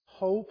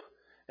hope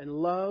and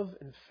love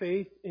and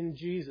faith in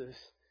Jesus.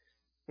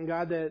 And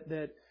God,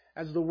 that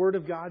as the Word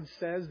of God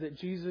says, that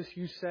Jesus,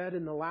 you said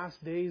in the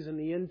last days and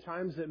the end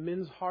times that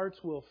men's hearts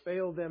will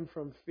fail them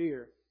from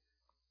fear.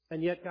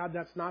 And yet, God,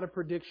 that's not a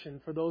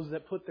prediction for those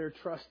that put their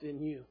trust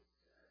in you.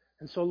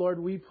 And so, Lord,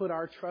 we put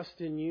our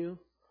trust in you.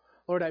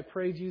 Lord, I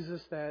pray,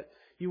 Jesus, that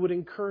you would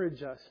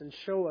encourage us and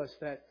show us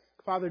that,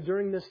 Father,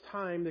 during this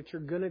time that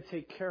you're going to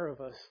take care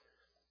of us.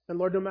 And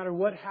Lord, no matter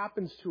what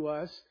happens to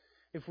us,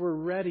 if we're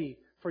ready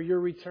for your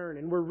return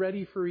and we're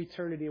ready for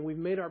eternity and we've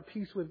made our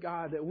peace with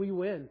God, that we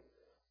win.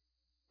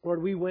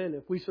 Lord, we win.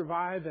 If we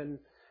survive and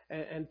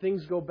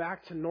things go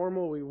back to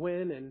normal, we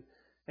win.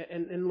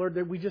 And Lord,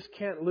 that we just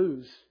can't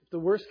lose. The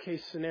worst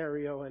case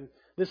scenario, and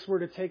this were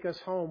to take us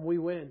home, we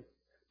win.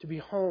 To be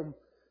home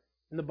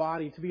in the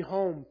body, to be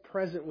home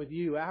present with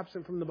you,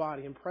 absent from the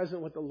body and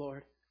present with the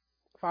Lord.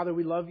 Father,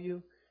 we love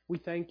you. We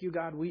thank you,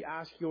 God. We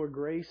ask your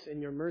grace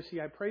and your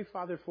mercy. I pray,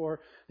 Father, for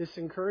this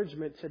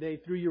encouragement today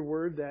through your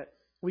word that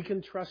we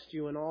can trust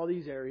you in all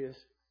these areas.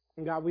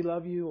 And God, we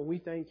love you and we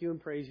thank you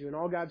and praise you. And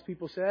all God's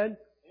people said,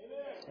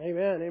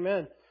 Amen.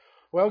 Amen.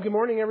 Well, good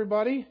morning,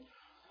 everybody.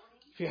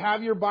 If you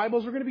have your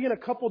Bibles, we're going to be in a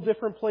couple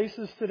different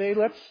places today.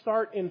 Let's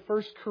start in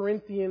 1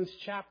 Corinthians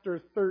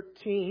chapter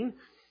 13.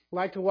 I'd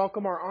like to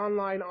welcome our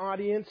online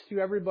audience to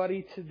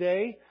everybody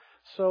today.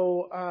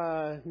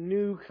 So,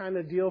 new kind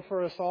of deal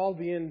for us all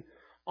being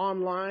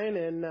online.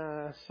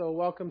 And so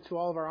welcome to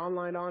all of our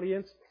online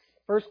audience.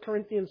 1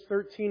 Corinthians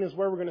 13 is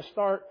where we're going to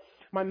start.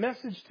 My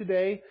message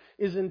today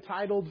is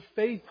entitled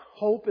Faith,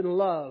 Hope, and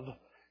Love.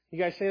 You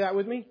guys say that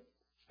with me?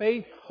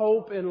 Faith,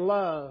 hope, and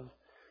love.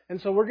 And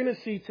so we're going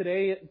to see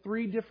today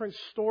 3 different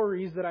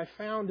stories that I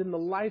found in the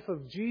life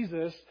of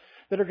Jesus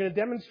that are going to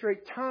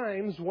demonstrate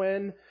times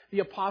when the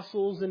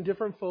apostles and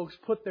different folks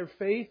put their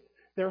faith,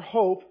 their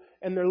hope,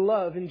 and their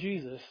love in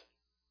Jesus.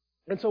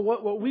 And so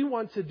what we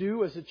want to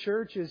do as a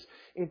church is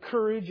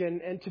encourage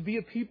and to be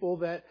a people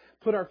that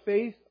put our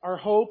faith, our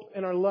hope,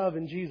 and our love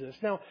in Jesus.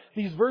 Now,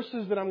 these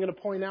verses that I'm going to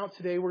point out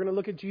today, we're going to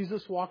look at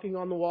Jesus walking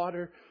on the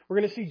water. We're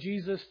going to see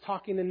Jesus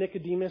talking to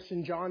Nicodemus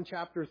in John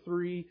chapter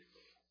 3.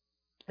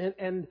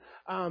 And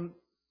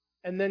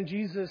then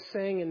Jesus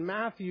saying in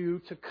Matthew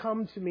to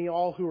come to me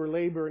all who are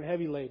labor and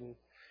heavy laden.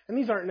 And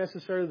these aren't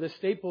necessarily the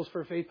staples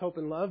for faith, hope,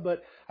 and love,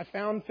 but I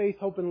found faith,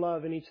 hope, and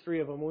love in each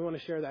 3 of them. We want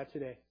to share that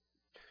today.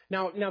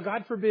 Now,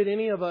 God forbid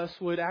any of us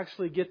would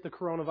actually get the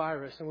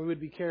coronavirus and we would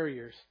be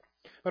carriers.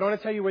 But I want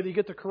to tell you, whether you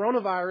get the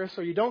coronavirus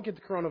or you don't get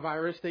the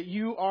coronavirus, that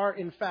you are,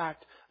 in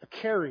fact,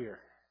 a carrier.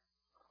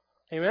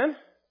 Amen?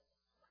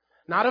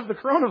 Not of the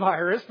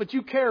coronavirus, but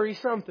you carry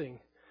something.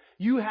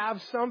 You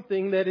have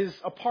something that is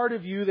a part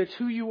of you, that's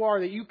who you are,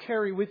 that you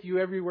carry with you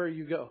everywhere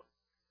you go.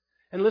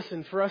 And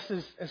listen, for us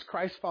as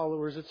Christ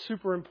followers, it's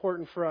super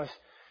important for us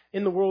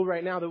in the world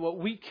right now that what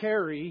we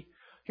carry,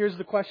 here's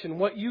the question,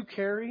 what you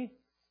carry,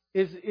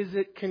 is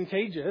it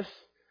contagious?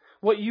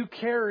 What you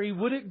carry,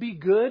 would it be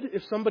good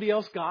if somebody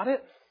else got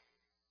it?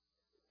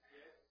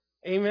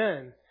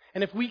 Amen.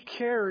 And if we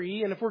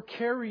carry, and if we're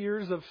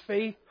carriers of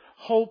faith,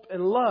 hope,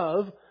 and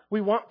love,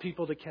 we want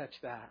people to catch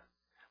that.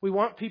 We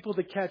want people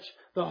to catch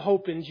the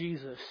hope in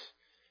Jesus.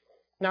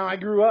 Now, I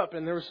grew up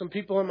and there were some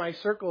people in my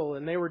circle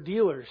and they were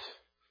dealers.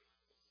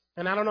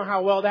 And I don't know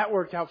how well that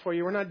worked out for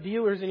you. We're not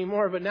dealers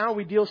anymore, but now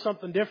we deal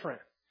something different.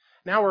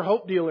 Now we're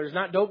hope dealers,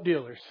 not dope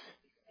dealers.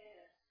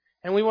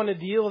 And we want to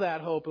deal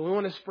that hope and we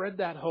want to spread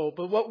that hope.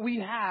 But what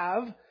we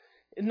have,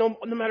 no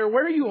matter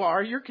where you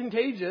are, you're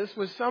contagious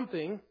with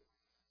something.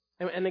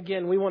 And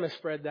again, we want to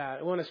spread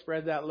that. We want to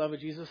spread that love of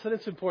Jesus. And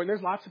it's important.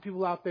 There's lots of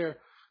people out there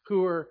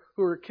who are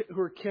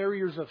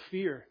carriers of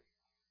fear.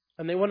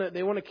 And they want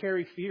to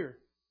carry fear.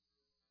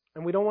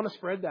 And we don't want to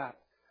spread that.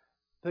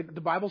 The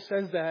Bible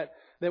says that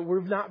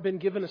we've not been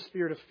given a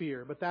spirit of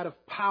fear, but that of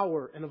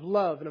power and of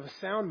love and of a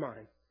sound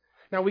mind.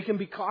 Now, we can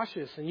be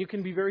cautious, and you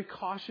can be very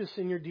cautious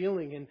in your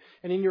dealing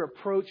and in your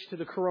approach to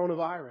the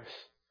coronavirus.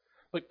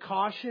 But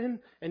caution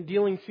and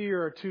dealing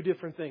fear are 2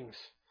 different things.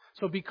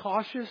 So be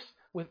cautious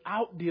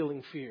without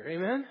dealing fear.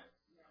 Amen?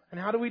 And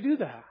how do we do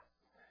that?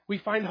 We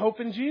find hope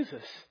in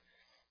Jesus.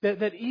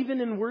 That even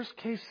in worst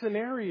case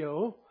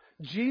scenario,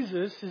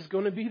 Jesus is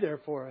going to be there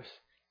for us.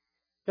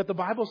 That the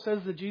Bible says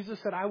that Jesus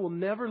said, I will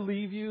never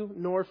leave you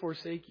nor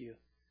forsake you.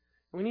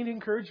 We need to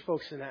encourage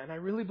folks in that. And I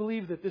really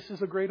believe that this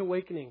is a great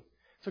awakening.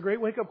 It's a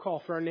great wake-up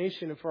call for our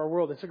nation and for our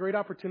world. It's a great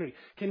opportunity.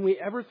 Can we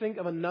ever think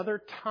of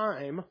another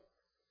time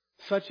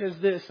such as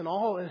this? And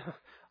all,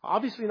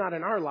 obviously not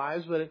in our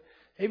lives, but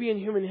maybe in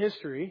human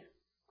history,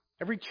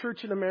 every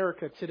church in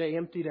America today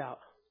emptied out.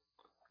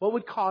 What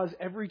would cause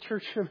every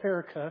church in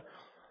America,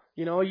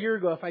 a year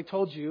ago, if I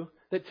told you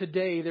that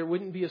today there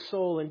wouldn't be a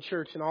soul in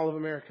church in all of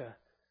America?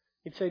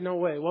 You'd say, no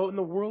way. What in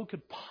the world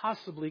could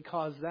possibly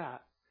cause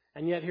that?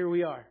 And yet here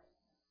we are.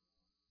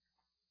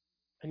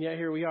 And yet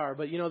here we are.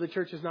 But the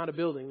church is not a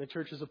building. The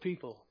church is a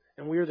people.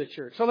 And we're the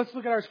church. So let's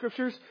look at our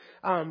scriptures.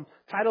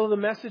 Title of the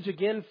message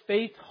again,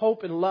 Faith,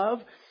 Hope, and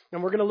Love.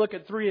 And we're going to look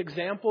at 3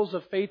 examples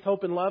of faith,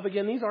 hope, and love.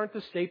 Again, these aren't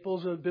the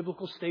staples, the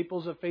biblical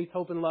staples of faith,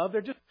 hope, and love.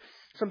 They're just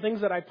some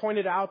things that I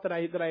pointed out that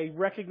I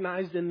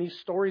recognized in these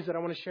stories that I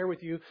want to share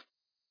with you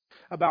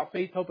about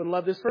faith, hope, and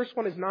love. This first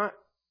one is not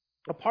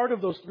a part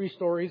of those three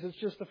stories. It's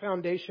just the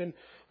foundation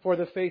for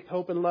the faith,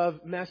 hope, and love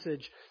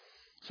message.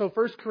 So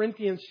 1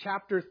 Corinthians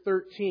chapter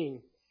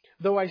 13.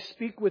 Though I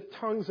speak with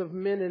tongues of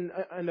men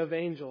and of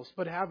angels,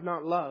 but have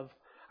not love,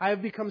 I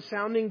have become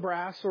sounding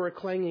brass or a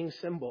clanging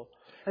cymbal.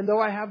 And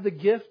though I have the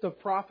gift of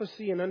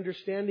prophecy and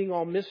understanding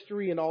all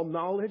mystery and all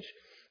knowledge,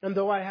 and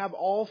though I have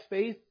all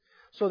faith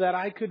so that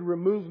I could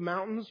remove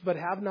mountains, but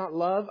have not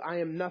love, I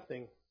am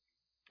nothing.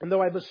 And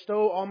though I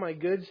bestow all my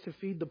goods to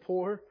feed the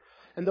poor,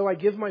 and though I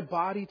give my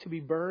body to be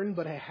burned,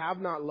 but I have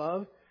not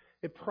love,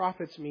 it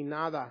profits me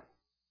nada.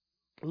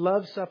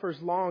 Love suffers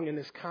long and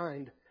is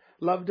kind.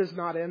 Love does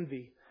not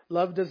envy.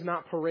 Love does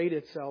not parade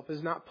itself,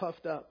 is not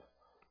puffed up,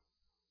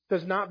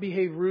 does not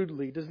behave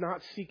rudely, does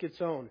not seek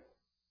its own,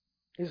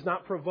 is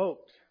not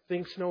provoked,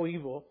 thinks no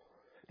evil,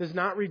 does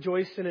not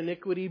rejoice in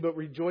iniquity, but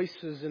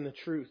rejoices in the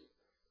truth,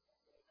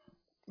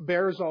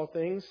 bears all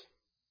things,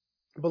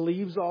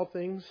 believes all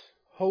things,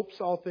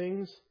 hopes all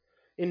things,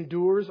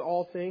 endures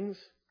all things.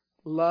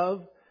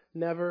 Love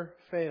never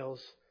fails.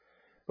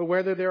 But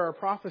whether there are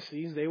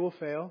prophecies, they will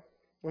fail.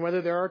 And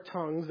whether there are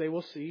tongues, they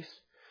will cease.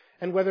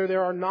 And whether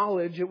there are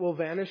knowledge, it will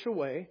vanish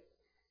away.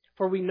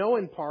 For we know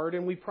in part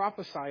and we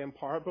prophesy in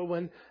part. But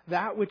when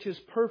that which is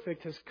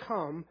perfect has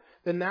come,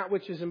 then that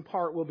which is in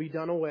part will be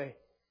done away.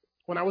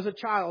 When I was a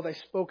child, I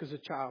spoke as a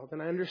child.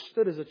 And I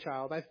understood as a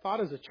child. I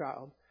thought as a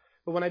child.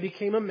 But when I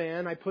became a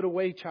man, I put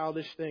away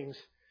childish things.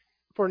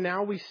 For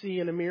now we see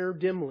in a mirror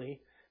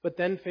dimly, but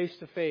then face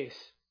to face.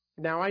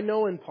 Now I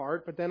know in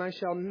part, but then I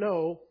shall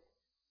know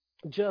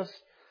just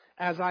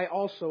as I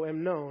also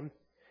am known.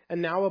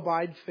 And now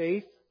abide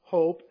faith,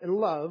 hope, and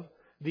love,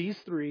 these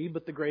three,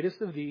 but the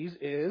greatest of these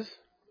is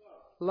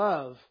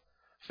love.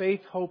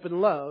 Faith, hope,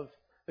 and love.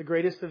 The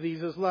greatest of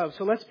these is love.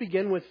 So let's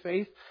begin with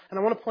faith. And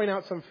I want to point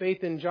out some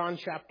faith in John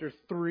chapter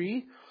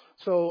 3.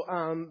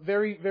 So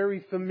very, very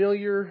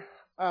familiar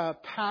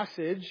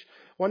passage.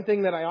 One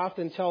thing that I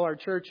often tell our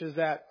church is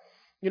that,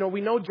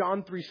 we know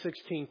John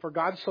 3:16, for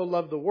God so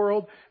loved the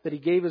world that He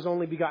gave His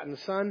only begotten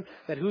Son,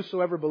 that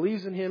whosoever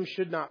believes in Him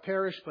should not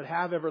perish, but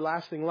have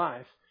everlasting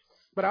life.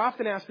 But I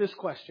often ask this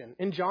question.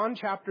 In John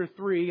chapter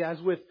 3, as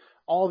with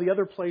all the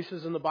other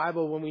places in the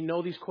Bible when we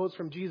know these quotes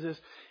from Jesus,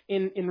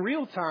 in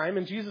real time,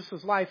 in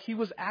Jesus' life, He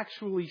was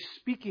actually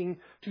speaking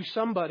to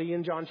somebody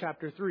in John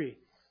chapter 3.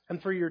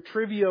 And for your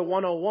Trivia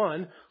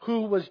 101,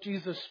 who was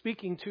Jesus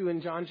speaking to in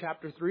John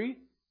chapter 3?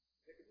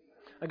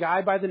 A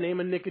guy by the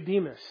name of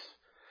Nicodemus.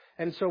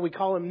 And so we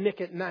call him Nick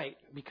at night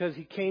because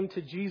he came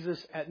to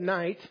Jesus at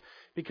night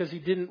because he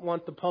didn't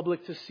want the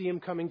public to see him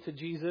coming to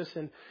Jesus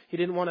and he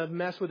didn't want to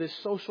mess with his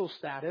social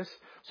status.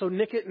 So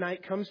Nick at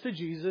night comes to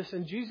Jesus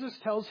and Jesus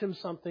tells him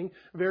something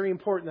very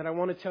important that I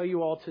want to tell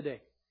you all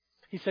today.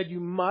 He said, you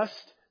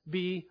must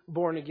be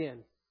born again.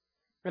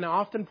 And I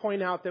often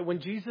point out that when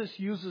Jesus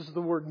uses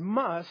the word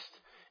must,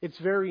 it's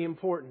very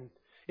important.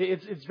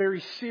 It's very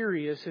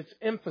serious. It's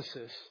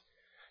emphasis.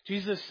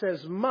 Jesus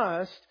says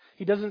must.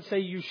 He doesn't say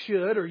you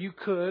should or you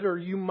could or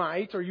you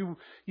might or you'd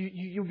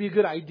be a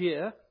good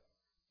idea.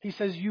 He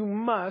says you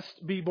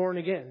must be born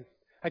again.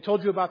 I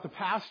told you about the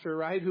pastor,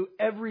 right, who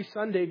every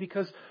Sunday,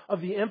 because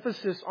of the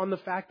emphasis on the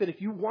fact that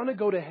if you want to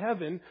go to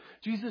heaven,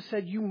 Jesus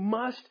said you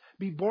must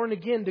be born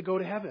again to go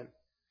to heaven.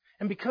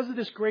 And because of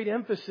this great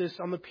emphasis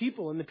on the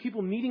people and the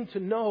people needing to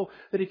know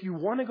that if you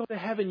want to go to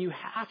heaven, you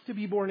have to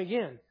be born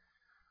again.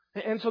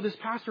 And so this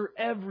pastor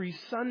every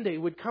Sunday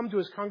would come to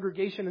his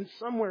congregation and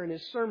somewhere in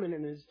his sermon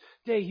in his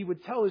day, he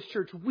would tell his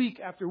church week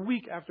after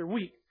week after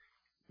week,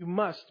 you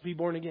must be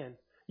born again.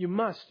 You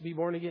must be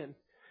born again.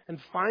 And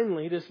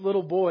finally, this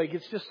little boy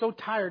gets just so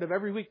tired of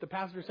every week the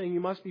pastor saying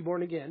you must be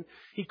born again.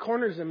 He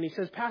corners him and he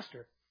says,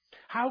 Pastor,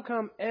 how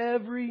come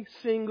every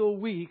single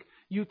week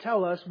you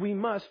tell us we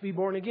must be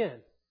born again?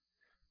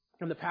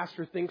 And the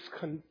pastor thinks,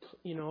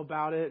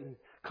 about it and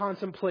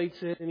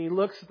contemplates it. And he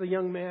looks at the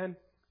young man.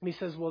 And he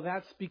says, well,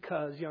 that's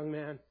because, young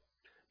man,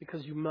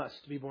 because you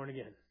must be born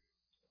again.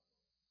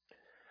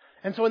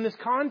 And so in this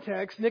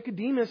context,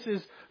 Nicodemus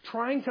is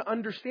trying to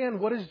understand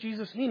what does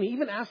Jesus mean. He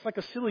even asked like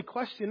a silly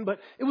question, but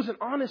it was an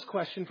honest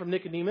question from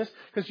Nicodemus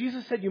because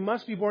Jesus said, you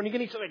must be born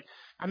again. He said,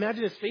 I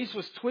imagine his face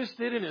was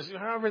twisted and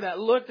however that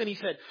looked. And he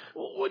said,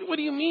 what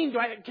do you mean?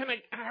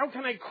 How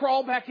can I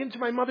crawl back into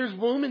my mother's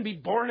womb and be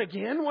born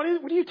again? What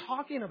are you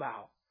talking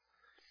about?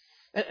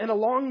 And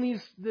along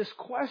this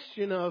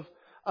question of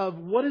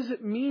what does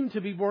it mean to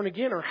be born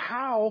again or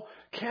how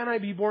can I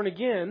be born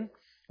again,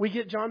 we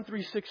get John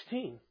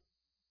 3:16.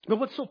 But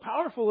what's so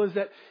powerful is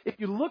that if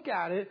you look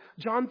at it,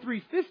 John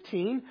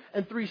 3:15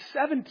 and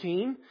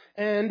 3:17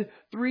 and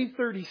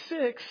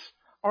 3:36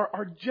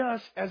 are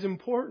just as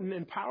important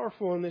and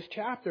powerful in this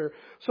chapter.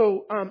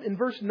 So in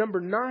verse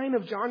number 9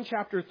 of John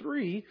chapter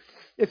 3,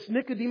 it's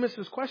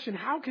Nicodemus' question,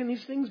 how can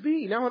these things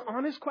be? Now an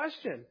honest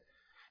question.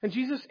 And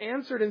Jesus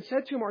answered and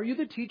said to him, are you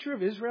the teacher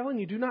of Israel and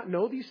you do not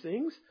know these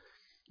things?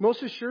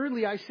 Most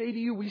assuredly, I say to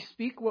you, we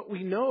speak what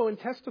we know and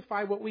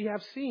testify what we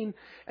have seen,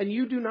 and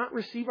you do not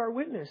receive our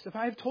witness. If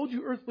I have told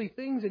you earthly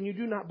things and you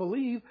do not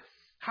believe,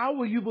 how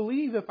will you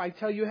believe if I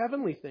tell you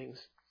heavenly things?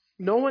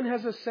 No one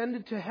has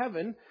ascended to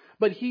heaven,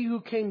 but he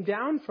who came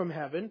down from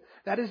heaven,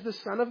 that is the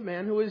Son of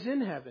Man who is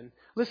in heaven.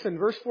 Listen,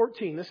 verse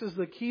 14. This is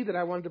the key that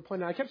I wanted to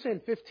point out. I kept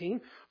saying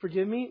 15.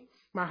 Forgive me.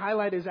 My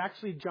highlight is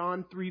actually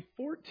John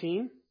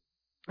 3:14.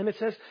 And it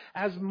says,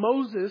 as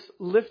Moses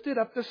lifted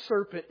up the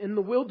serpent in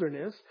the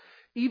wilderness,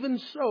 even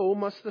so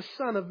must the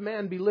Son of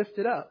Man be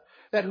lifted up,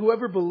 that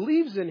whoever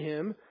believes in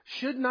him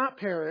should not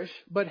perish,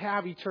 but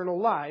have eternal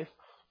life.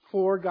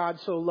 For God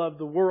so loved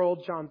the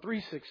world, John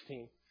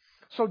 3:16.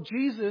 So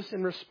Jesus,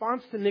 in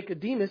response to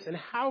Nicodemus and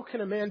how can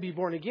a man be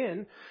born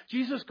again,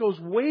 Jesus goes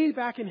way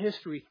back in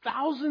history,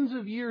 thousands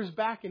of years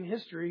back in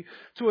history,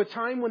 to a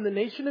time when the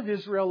nation of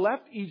Israel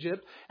left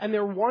Egypt and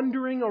they're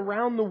wandering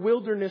around the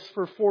wilderness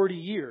for 40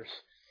 years.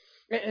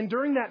 And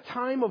during that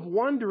time of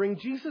wandering,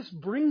 Jesus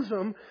brings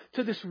them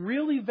to this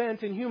real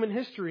event in human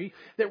history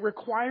that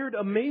required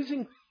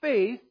amazing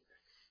faith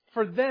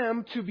for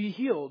them to be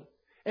healed.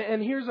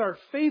 And here's our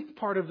faith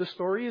part of the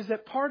story, is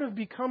that part of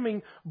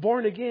becoming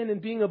born again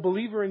and being a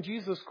believer in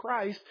Jesus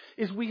Christ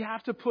is we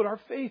have to put our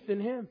faith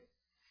in Him.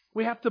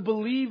 We have to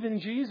believe in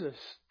Jesus.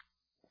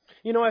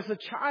 You know, as a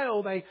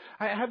child, I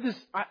have this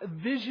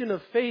vision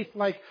of faith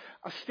like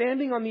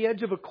standing on the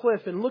edge of a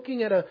cliff and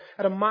looking at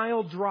a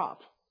mile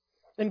drop.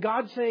 And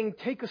God saying,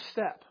 take a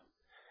step.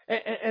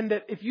 And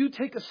that if you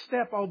take a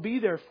step, I'll be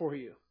there for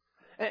you.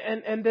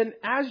 And then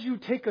as you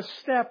take a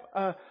step,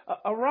 a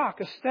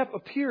step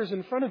appears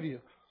in front of you.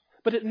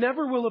 But it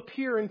never will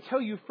appear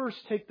until you first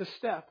take the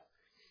step.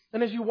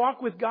 And as you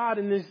walk with God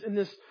in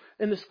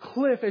this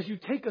cliff, as you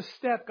take a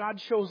step,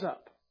 God shows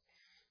up.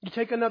 You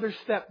take another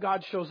step,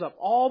 God shows up.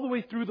 All the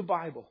way through the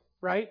Bible,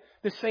 right?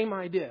 The same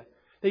idea.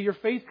 That your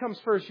faith comes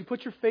first. You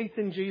put your faith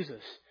in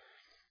Jesus.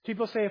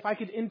 People say, if I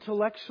could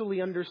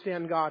intellectually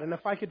understand God and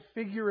if I could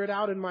figure it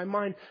out in my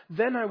mind,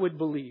 then I would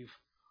believe.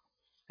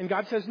 And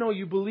God says, no,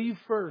 you believe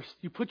first.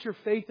 You put your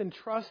faith and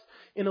trust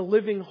in a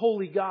living,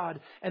 holy God.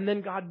 And then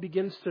God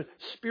begins to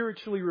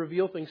spiritually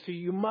reveal things to you.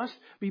 You must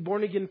be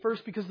born again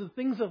first because the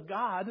things of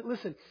God,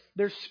 listen,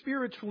 they're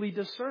spiritually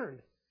discerned.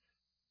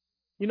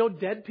 You know,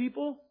 dead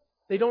people,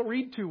 they don't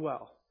read too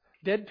well.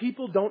 Dead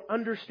people don't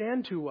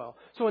understand too well.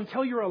 So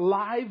until you're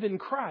alive in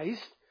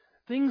Christ,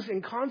 things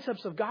and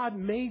concepts of God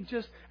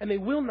and they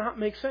will not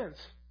make sense.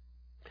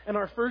 And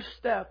our first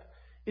step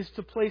is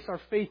to place our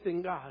faith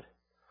in God.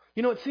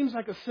 You know, it seems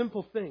like a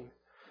simple thing,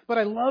 but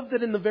I love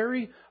that in the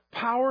very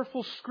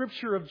powerful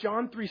scripture of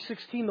John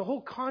 3:16, the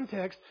whole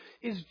context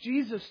is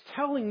Jesus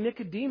telling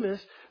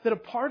Nicodemus that a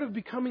part of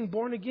becoming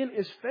born again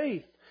is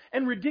faith,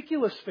 and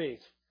ridiculous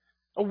faith.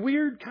 A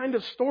weird kind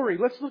of story.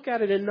 Let's look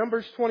at it in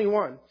Numbers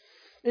 21.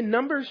 In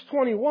Numbers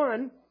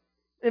 21,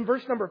 in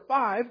verse number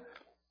 5,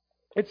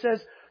 it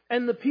says,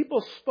 and the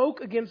people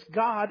spoke against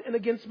God and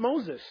against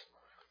Moses.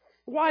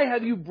 Why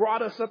have you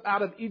brought us up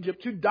out of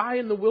Egypt to die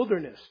in the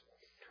wilderness?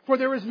 For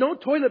there is no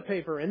toilet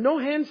paper and no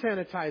hand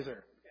sanitizer.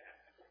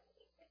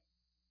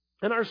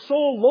 And our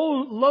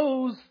soul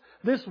loathes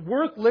this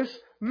worthless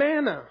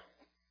manna.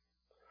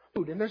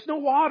 And there's no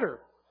water.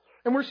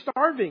 And we're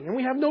starving and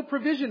we have no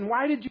provision.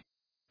 Why did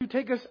you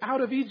take us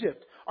out of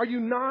Egypt? Are you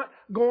not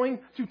going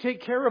to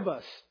take care of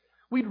us?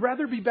 We'd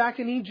rather be back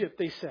in Egypt,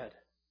 they said.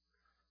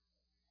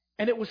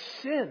 And it was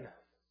sin.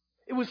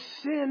 It was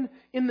sin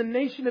in the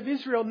nation of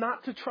Israel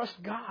not to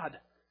trust God.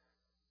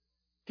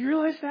 Do you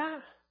realize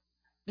that?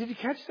 Did you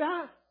catch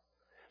that?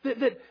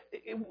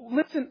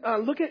 Listen,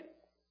 look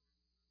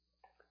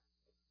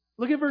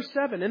at verse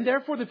 7. And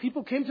therefore the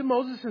people came to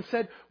Moses and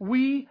said,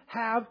 we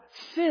have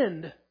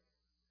sinned.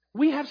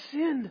 We have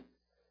sinned.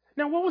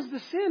 Now what was the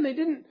sin? They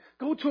didn't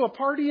go to a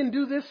party and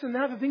do this and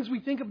that, the things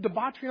we think of,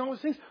 debauchery and all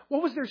those things.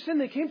 What was their sin?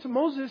 They came to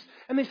Moses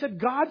and they said,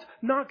 God's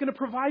not going to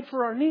provide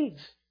for our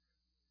needs.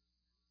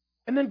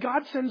 And then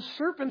God sends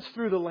serpents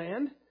through the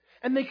land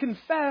and they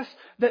confess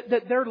that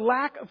their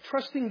lack of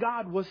trusting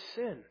God was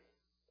sin.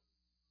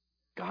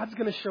 God's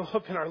going to show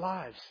up in our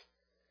lives.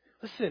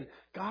 Listen,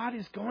 God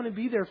is going to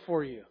be there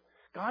for you.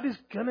 God is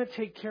going to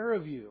take care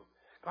of you.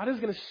 God is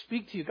going to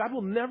speak to you. God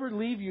will never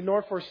leave you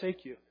nor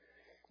forsake you.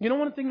 You know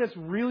one thing that's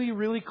really,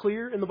 really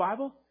clear in the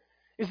Bible?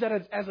 Is that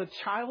as a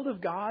child of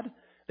God,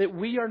 that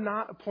we are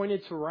not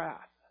appointed to wrath.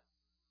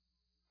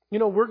 You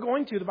know,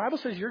 the Bible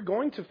says you're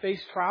going to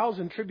face trials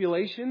and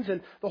tribulations,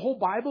 and the whole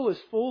Bible is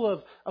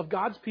full of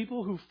God's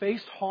people who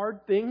faced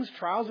hard things,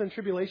 trials and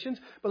tribulations.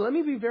 But let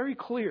me be very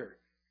clear.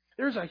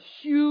 There's a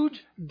huge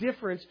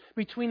difference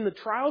between the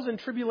trials and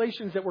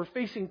tribulations that we're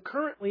facing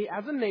currently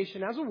as a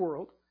nation, as a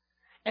world,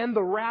 and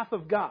the wrath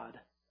of God.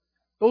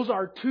 Those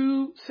are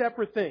two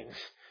separate things.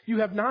 You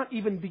have not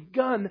even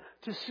begun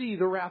to see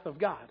the wrath of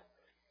God.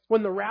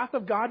 When the wrath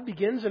of God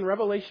begins in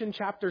Revelation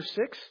chapter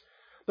 6,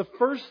 the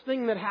first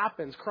thing that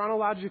happens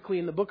chronologically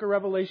in the book of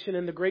Revelation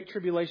in the Great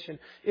Tribulation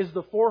is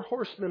the four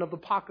horsemen of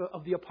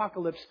the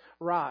apocalypse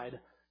ride.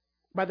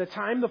 By the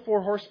time the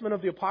four horsemen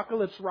of the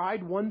apocalypse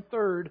ride,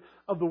 1/3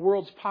 of the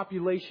world's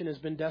population has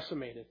been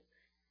decimated.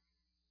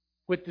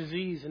 with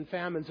disease and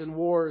famines and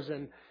wars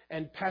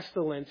and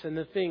pestilence and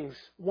the things.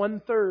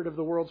 1/3 of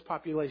the world's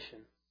population.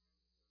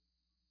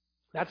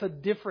 That's a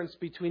difference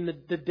between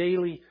the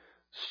daily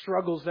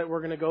struggles that we're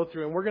going to go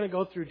through. And we're going to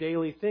go through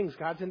daily things.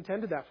 God's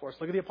intended that for us.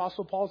 Look at the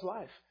Apostle Paul's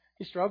life.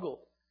 He struggled.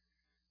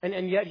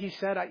 And yet he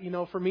said,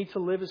 for me to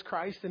live is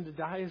Christ and to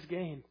die is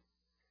gain.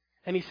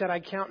 And he said,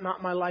 I count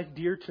not my life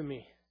dear to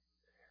me.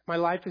 My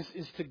life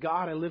is to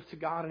God. I live to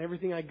God. And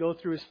everything I go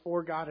through is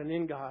for God and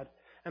in God.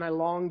 And I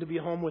long to be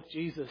home with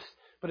Jesus.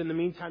 But in the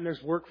meantime,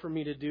 there's work for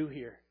me to do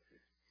here.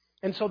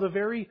 And so the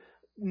very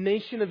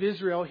nation of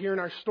Israel here in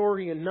our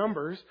story in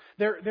Numbers,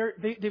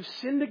 they've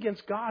sinned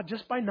against God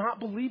just by not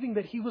believing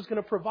that He was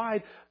going to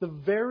provide the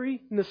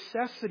very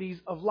necessities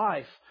of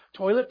life.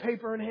 Toilet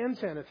paper and hand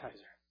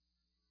sanitizer.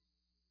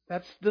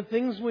 That's the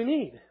things we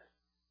need.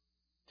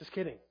 Just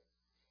kidding.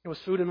 It was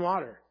food and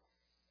water.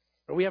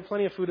 But we have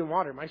plenty of food and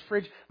water. My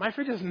fridge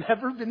has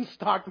never been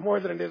stocked more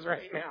than it is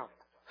right now.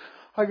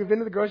 Like, we've been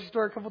to the grocery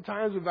store a couple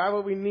times. We buy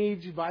what we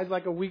need. She buys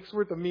like a week's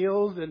worth of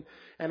meals.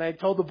 And I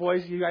told the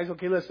boys, you guys,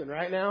 okay, listen,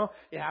 right now,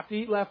 you have to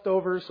eat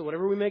leftovers. So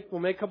whatever we make, we'll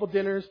make a couple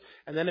dinners.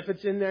 And then if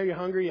it's in there, you're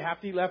hungry, you have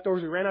to eat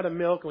leftovers. We ran out of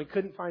milk and we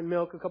couldn't find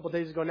milk a couple of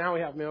days ago. Now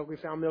we have milk. We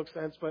found milk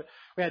since, but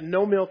we had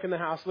no milk in the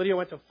house. Lydia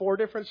went to 4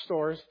 different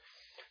stores.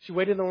 She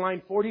waited in the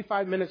line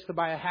 45 minutes to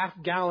buy a half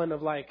gallon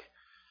of I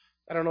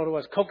don't know what it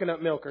was,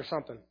 coconut milk or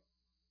something.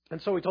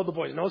 And so we told the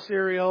boys, no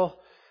cereal,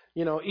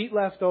 eat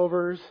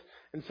leftovers.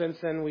 And since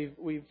then,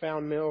 we've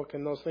found milk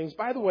and those things.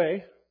 By the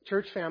way,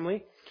 church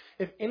family,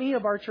 if any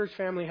of our church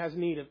family has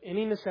need of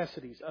any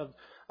necessities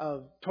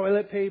of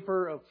toilet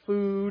paper, of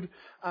food,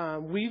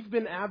 we've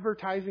been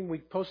advertising. We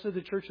posted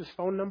the church's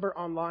phone number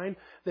online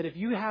that if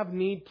you have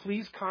need,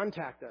 please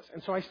contact us.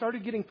 And so I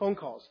started getting phone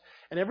calls.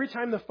 And every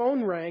time the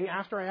phone rang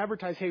after I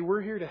advertised, hey,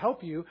 we're here to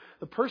help you,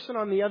 the person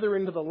on the other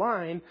end of the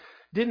line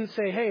didn't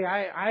say, hey,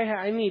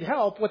 I need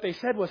help. What they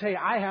said was, hey,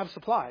 I have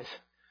supplies.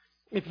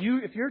 If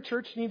your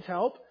church needs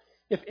help,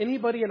 if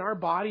anybody in our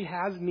body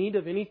has need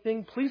of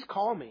anything, please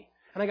call me.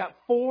 And I got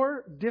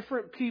 4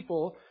 different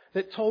people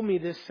that told me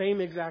this same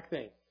exact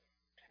thing.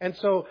 And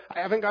so I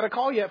haven't got a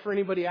call yet for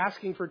anybody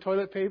asking for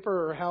toilet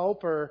paper or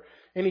help or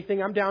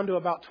anything. I'm down to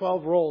about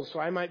 12 rolls, so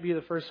I might be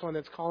the first one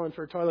that's calling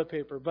for toilet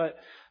paper. But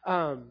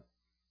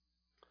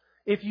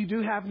if you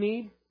do have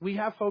need, we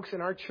have folks in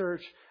our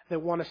church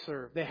that want to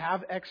serve. They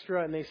have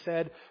extra, and they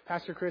said,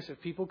 Pastor Chris, if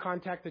people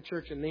contact the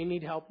church and they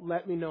need help,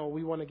 let me know.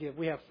 We want to give.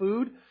 We have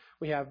food.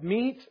 We have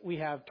meat, we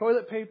have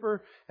toilet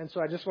paper, and so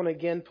I just want to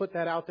again put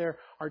that out there.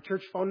 Our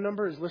church phone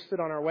number is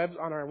listed on our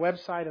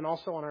website and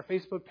also on our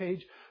Facebook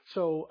page.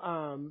 So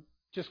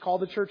just call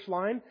the church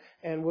line,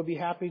 and we'll be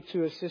happy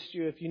to assist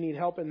you if you need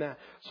help in that.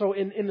 So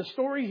in the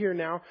story here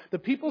now, the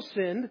people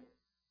sinned,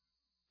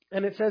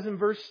 and it says in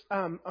verse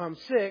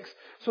 6,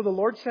 so the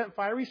Lord sent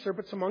fiery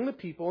serpents among the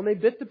people, and they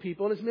bit the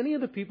people, and as many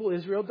of the people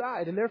Israel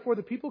died. And therefore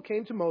the people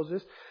came to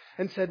Moses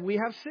and said, we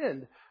have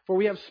sinned, for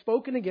we have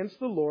spoken against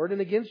the Lord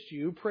and against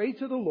you. Pray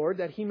to the Lord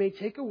that He may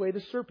take away the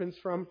serpents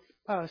from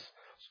us.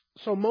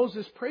 So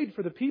Moses prayed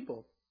for the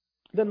people.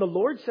 Then the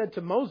Lord said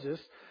to Moses,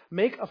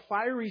 make a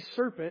fiery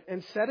serpent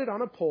and set it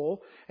on a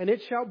pole, and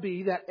it shall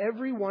be that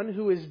everyone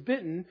who is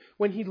bitten,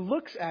 when he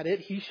looks at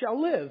it, he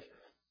shall live.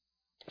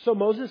 So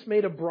Moses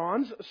made a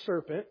bronze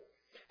serpent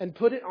and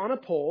put it on a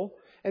pole.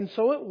 And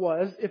so it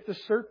was,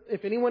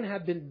 if anyone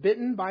had been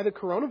bitten by the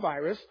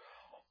coronavirus,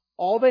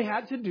 all they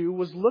had to do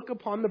was look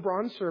upon the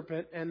bronze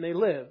serpent and they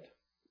lived.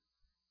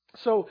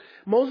 So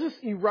Moses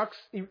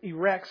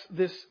erects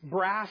this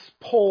brass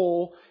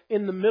pole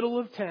in the middle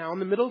of town,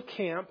 the middle of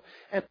camp,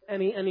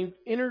 and he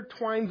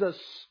intertwines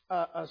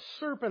a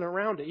serpent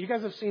around it. You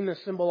guys have seen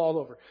this symbol all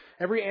over.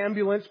 Every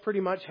ambulance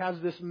pretty much has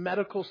this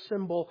medical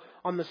symbol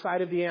on the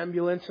side of the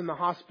ambulance in the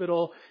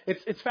hospital.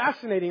 It's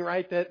fascinating,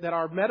 right, that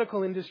our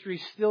medical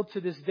industry still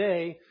to this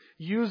day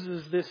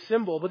uses this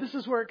symbol. But this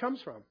is where it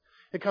comes from.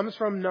 It comes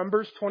from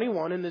Numbers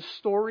 21 in this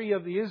story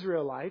of the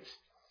Israelites.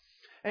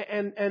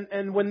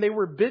 And when they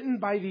were bitten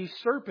by these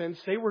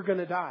serpents, they were going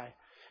to die.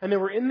 And they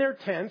were in their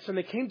tents and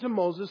they came to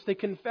Moses. They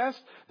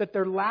confessed that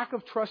their lack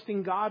of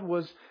trusting God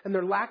and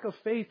their lack of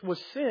faith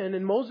was sin.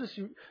 And Moses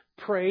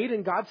prayed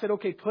and God said,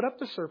 okay, put up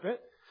the serpent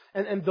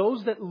and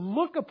those that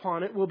look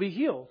upon it will be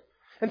healed.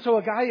 And so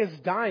a guy is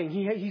dying.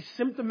 He's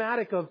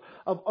symptomatic of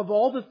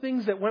all the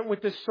things that went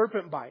with this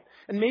serpent bite.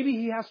 And maybe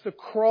he has to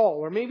crawl,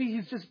 or maybe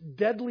he's just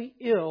deadly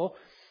ill.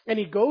 And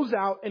he goes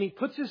out and he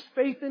puts his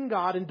faith in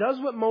God and does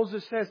what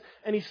Moses says.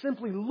 And he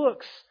simply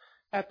looks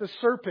at the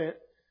serpent,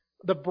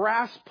 the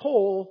brass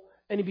pole,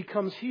 and he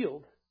becomes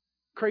healed.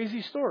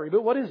 Crazy story.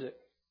 But what is it?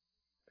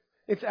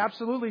 It's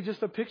absolutely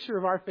just a picture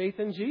of our faith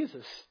in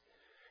Jesus.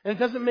 And it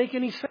doesn't make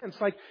any sense.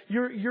 Like,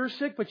 you're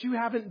sick, but you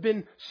haven't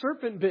been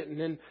serpent bitten.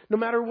 And no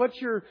matter what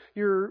your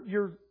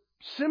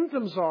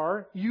symptoms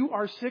are, you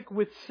are sick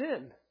with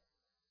sin.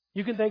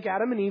 You can thank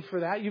Adam and Eve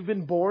for that. You've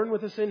been born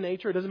with a sin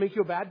nature. It doesn't make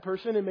you a bad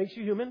person. It makes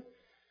you human.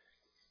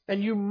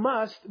 And you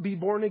must be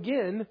born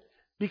again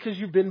because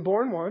you've been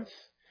born once.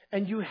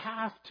 And you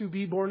have to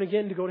be born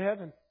again to go to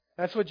heaven.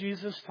 That's what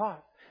Jesus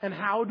taught. And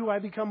how do I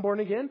become born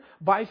again?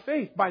 By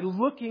faith, by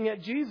looking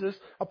at Jesus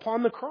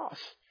upon the cross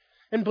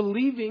and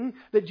believing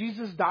that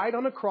Jesus died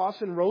on a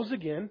cross and rose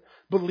again,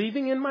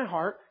 believing in my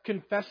heart,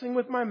 confessing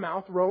with my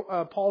mouth,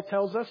 Paul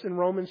tells us in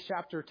Romans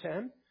chapter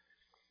 10.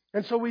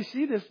 And so we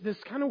see this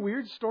kind of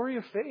weird story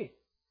of faith.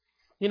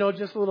 You know,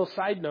 just a little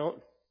side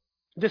note,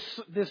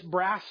 this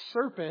brass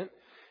serpent,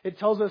 it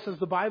tells us as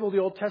the Bible, the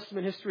Old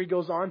Testament history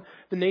goes on,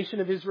 the nation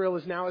of Israel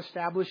is now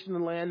established in the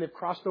land. They've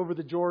crossed over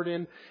the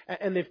Jordan,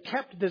 and they've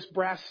kept this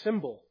brass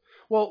symbol.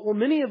 Well,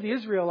 many of the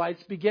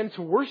Israelites began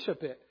to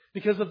worship it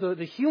because of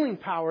the healing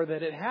power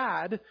that it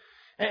had,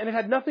 and it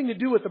had nothing to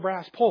do with the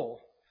brass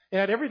pole. It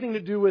had everything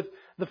to do with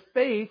the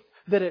faith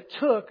that it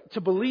took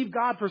to believe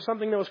God for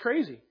something that was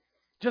crazy.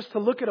 Just to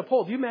look at a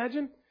pole. Do you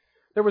imagine?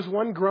 There was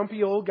one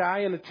grumpy old guy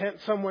in a tent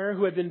somewhere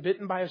who had been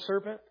bitten by a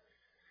serpent.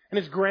 And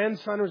his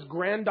grandson or his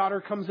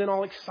granddaughter comes in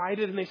all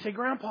excited and they say,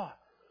 Grandpa,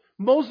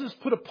 Moses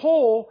put a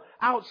pole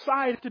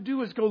outside. To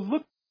do is go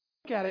look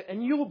at it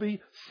and you'll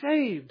be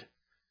saved.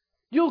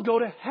 You'll go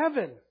to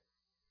heaven.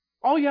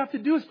 All you have to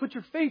do is put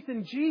your faith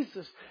in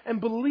Jesus and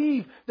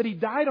believe that He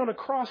died on a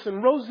cross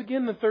and rose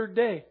again the third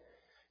day.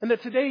 And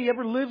that today He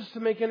ever lives to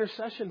make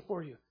intercession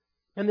for you.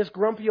 And this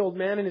grumpy old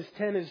man in his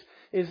tent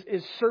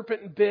is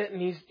serpent bit, and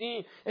he's,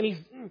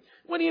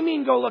 what do you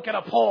mean go look at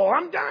a pole?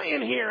 I'm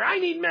dying here. I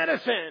need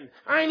medicine.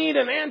 I need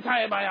an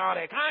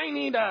antibiotic. I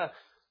need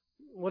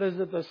what is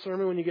it, the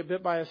sermon when you get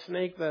bit by a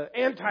snake? The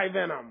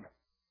anti-venom.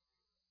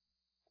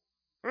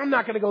 I'm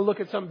not going to go look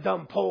at some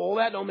dumb pole.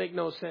 That don't make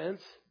no sense.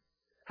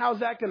 How's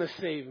that going to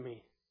save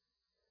me?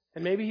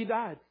 And maybe he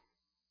died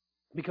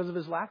because of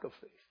his lack of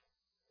faith.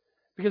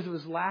 Because of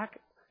his lack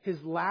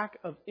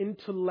of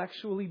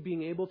intellectually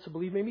being able to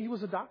believe. Maybe he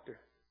was a doctor.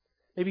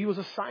 Maybe he was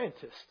a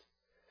scientist.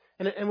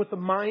 And with the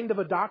mind of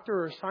a doctor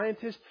or a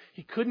scientist,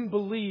 he couldn't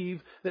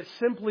believe that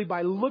simply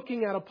by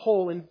looking at a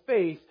pole in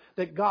faith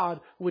that God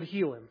would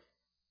heal him.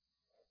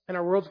 And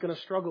our world's going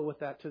to struggle with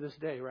that to this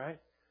day, right?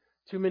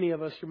 Too many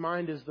of us, your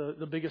mind is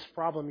the biggest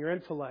problem, your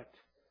intellect.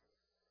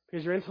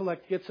 Because your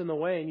intellect gets in the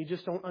way and you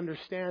just don't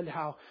understand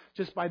how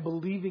just by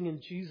believing in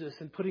Jesus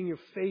and putting your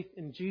faith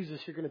in Jesus,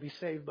 you're going to be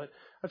saved. But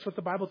that's what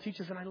the Bible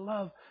teaches. And I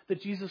love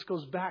that Jesus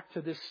goes back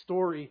to this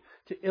story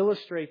to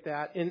illustrate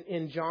that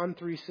in John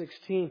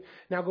 3:16.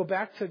 Now go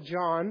back to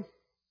John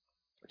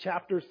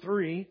chapter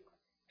 3.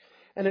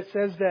 And it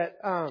says that,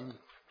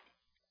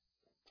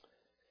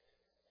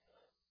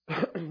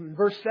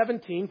 verse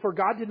 17, for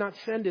God did not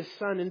send His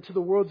Son into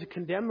the world to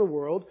condemn the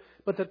world,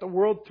 but that the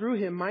world through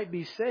Him might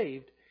be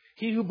saved.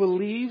 He who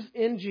believes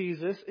in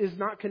Jesus is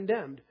not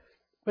condemned,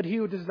 but he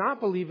who does not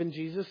believe in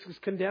Jesus is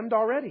condemned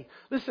already.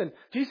 Listen,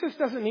 Jesus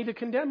doesn't need to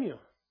condemn you.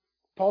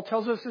 Paul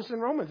tells us this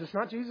in Romans. It's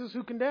not Jesus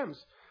who condemns.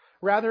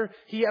 Rather,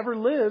 He ever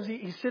lives.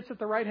 He sits at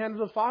the right hand of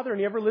the Father and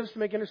He ever lives to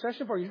make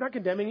intercession for you. He's not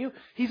condemning you.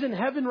 He's in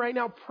heaven right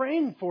now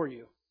praying for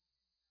you.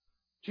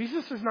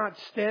 Jesus is not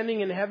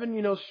standing in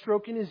heaven,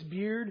 stroking His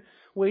beard,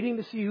 waiting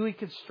to see who He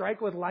could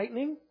strike with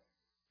lightning.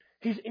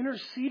 He's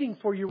interceding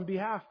for you on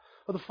behalf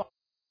of the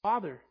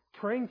Father.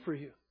 Praying for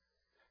you.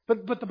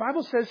 But the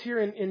Bible says here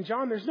in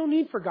John, there's no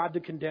need for God to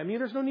condemn you.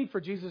 There's no need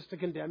for Jesus to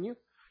condemn you.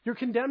 You're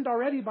condemned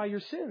already by your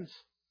sins.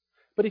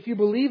 But if you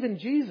believe in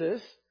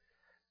Jesus,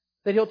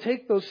 that He'll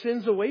take those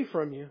sins away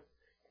from you.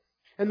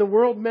 And the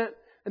world meant,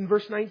 in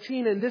verse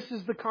 19, and this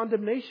is the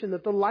condemnation,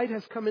 that the light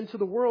has come into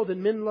the world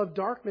and men love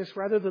darkness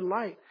rather than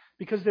light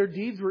because their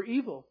deeds were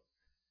evil.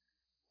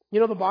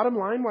 The bottom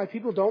line why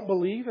people don't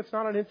believe, it's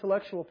not an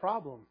intellectual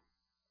problem.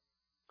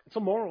 It's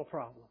a moral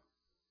problem.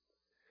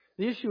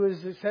 The issue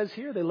is, it says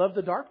here, they love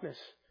the darkness.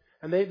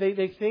 And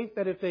they think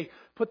that if they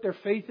put their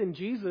faith in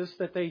Jesus,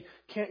 that they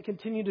can't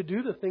continue to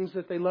do the things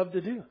that they love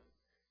to do.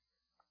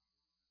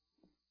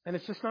 And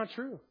it's just not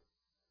true.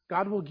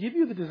 God will give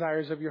you the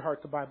desires of your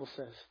heart, the Bible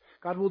says.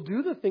 God will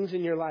do the things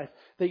in your life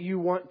that you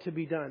want to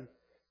be done.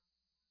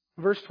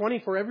 Verse 20,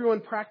 for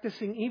everyone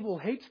practicing evil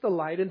hates the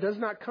light and does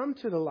not come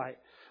to the light,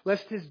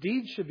 lest his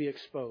deeds should be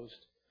exposed.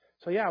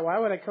 So why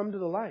would I come to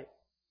the light?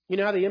 You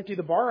know how they empty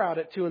the bar out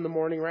at 2 a.m,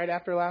 right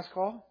after last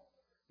call?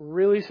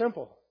 Really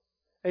simple.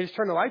 They just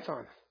turn the lights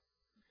on.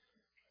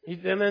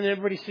 And then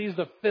everybody sees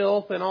the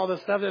filth and all the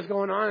stuff that's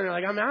going on and they're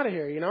like, I'm out of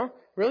here,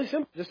 Really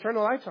simple. Just turn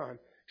the lights on.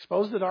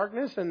 Expose the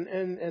darkness and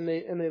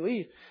they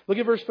leave. Look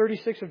at verse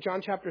 36 of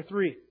John chapter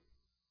 3.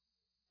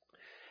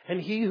 And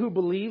he who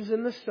believes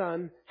in the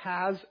Son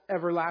has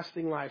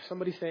everlasting life.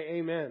 Somebody say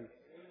amen.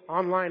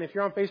 Online, if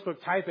you're on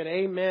Facebook, type it,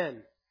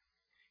 amen.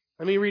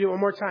 Let me read it one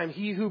more time.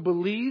 He who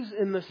believes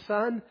in the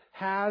Son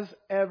has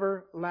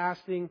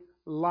everlasting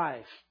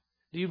life.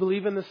 Do you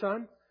believe in the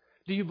Son?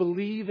 Do you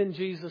believe in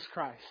Jesus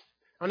Christ?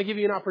 I want to give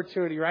you an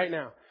opportunity right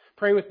now.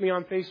 Pray with me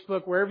on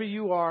Facebook, wherever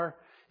you are.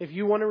 If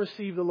you want to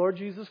receive the Lord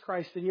Jesus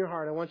Christ in your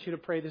heart, I want you to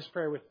pray this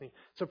prayer with me.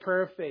 It's a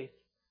prayer of faith.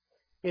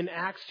 In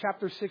Acts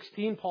chapter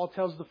 16, Paul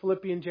tells the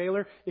Philippian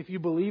jailer, if you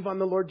believe on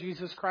the Lord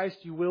Jesus Christ,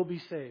 you will be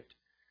saved.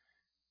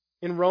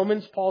 In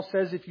Romans, Paul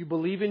says, if you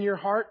believe in your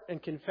heart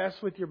and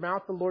confess with your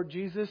mouth the Lord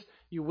Jesus,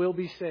 you will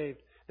be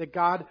saved. That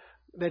God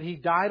that He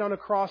died on a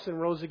cross and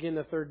rose again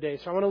the third day.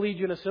 So I want to lead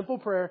you in a simple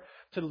prayer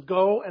to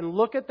go and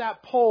look at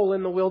that pole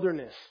in the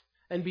wilderness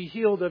and be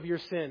healed of your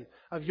sin,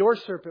 of your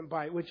serpent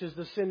bite, which is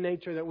the sin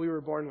nature that we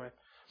were born with.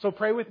 So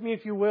pray with me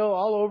if you will,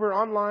 all over,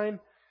 online.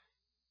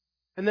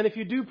 And then if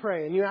you do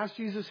pray and you ask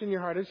Jesus in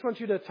your heart, I just want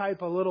you to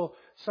type a little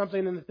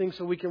something in the thing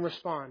so we can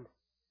respond.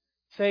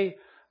 Say,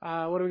 what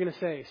are we going to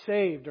say?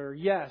 Saved or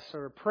yes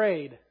or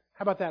prayed.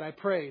 How about that? I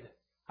prayed.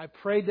 I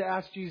prayed to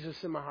ask Jesus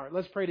in my heart.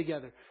 Let's pray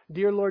together.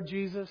 Dear Lord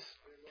Jesus,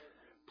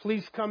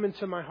 please come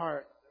into my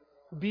heart.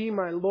 Be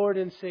my Lord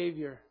and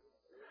Savior.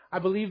 I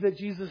believe that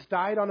Jesus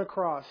died on a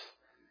cross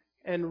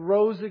and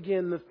rose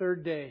again the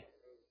third day.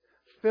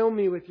 Fill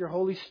me with your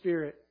Holy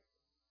Spirit.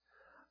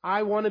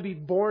 I want to be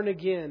born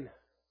again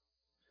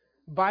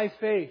by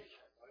faith,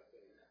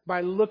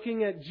 by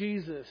looking at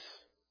Jesus,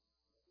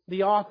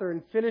 the author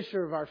and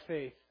finisher of our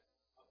faith,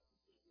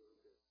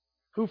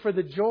 who for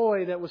the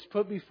joy that was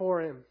put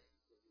before Him,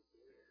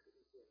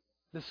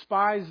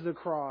 despised the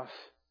cross,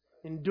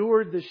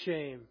 endured the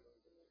shame,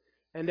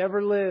 and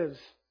ever lives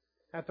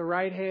at the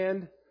right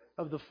hand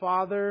of the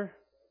Father.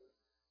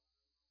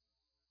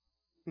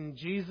 In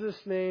Jesus'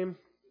 name,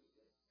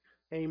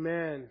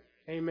 amen.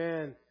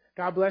 Amen.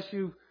 God bless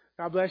you.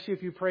 God bless you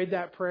if you prayed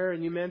that prayer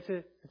and you meant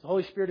it. If the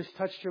Holy Spirit has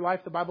touched your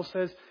life, the Bible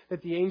says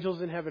that the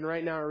angels in heaven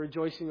right now are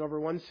rejoicing over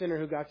one sinner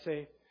who got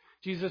saved.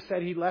 Jesus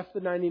said He left the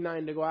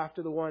 99 to go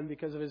after the one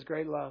because of His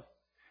great love.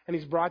 And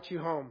He's brought you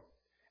home.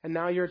 And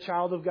now you're a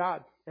child of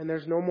God. And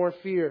there's no more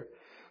fear.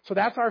 So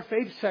that's our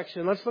faith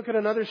section. Let's look at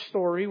another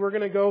story. We're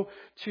going to go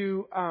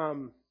to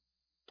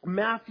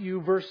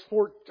Matthew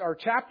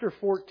chapter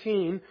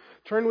 14.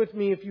 Turn with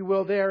me if you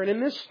will there. And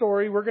in this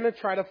story, we're going to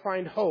try to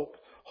find hope.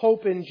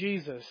 Hope in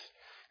Jesus.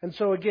 And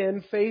so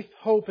again, faith,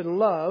 hope, and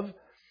love.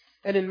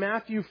 And in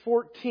Matthew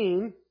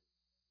 14,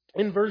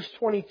 in verse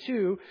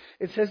 22,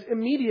 it says,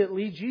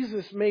 immediately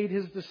Jesus made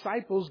His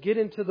disciples get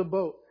into the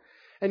boat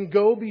and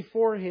go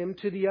before Him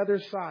to the other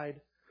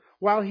side,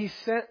 while He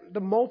sent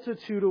the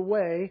multitude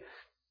away.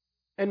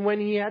 And when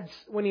he had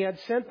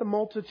sent the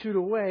multitude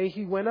away,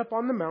 He went up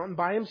on the mountain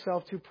by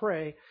Himself to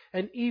pray,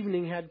 and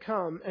evening had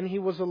come, and He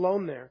was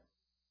alone there.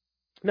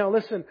 Now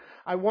listen,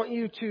 I want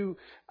you to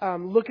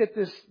look at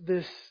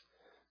this.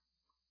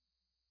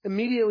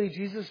 Immediately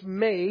Jesus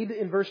made,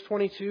 in verse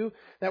 22,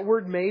 that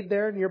word made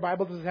there in your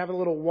Bible, does it have a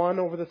little one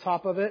over the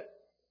top of it?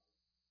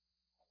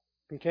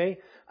 Okay?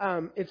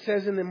 It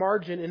says in the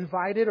margin,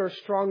 invited or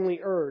strongly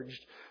urged.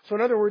 So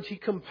in other words, He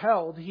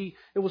compelled.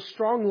 It was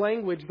strong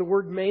language, the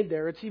word made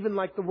there. It's even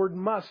like the word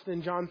must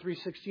in John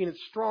 3:16.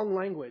 It's strong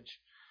language.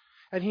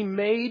 And He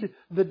made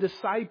the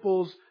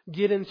disciples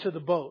get into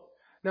the boat.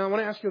 Now I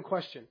want to ask you a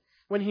question.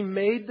 When He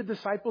made the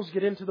disciples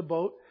get into the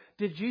boat,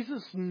 did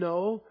Jesus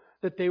know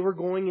that they were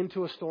going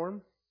into a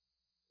storm?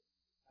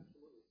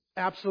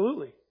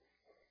 Absolutely.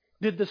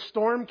 Did the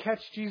storm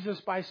catch Jesus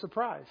by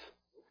surprise?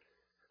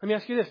 Let me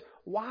ask you this.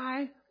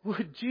 Why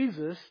would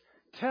Jesus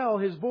tell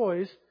His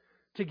boys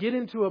to get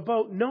into a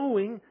boat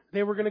knowing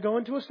they were going to go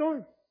into a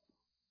storm?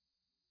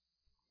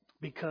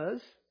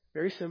 Because,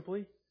 very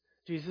simply,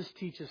 Jesus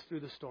teaches through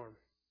the storm.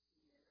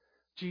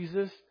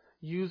 Jesus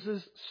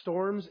uses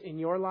storms in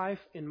your life,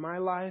 in my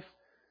life,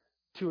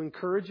 to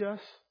encourage us,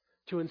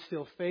 to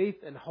instill faith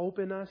and hope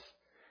in us.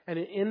 And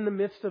in the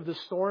midst of the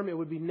storm, it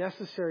would be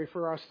necessary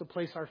for us to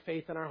place our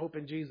faith and our hope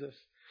in Jesus.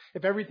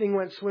 If everything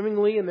went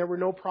swimmingly and there were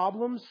no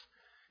problems,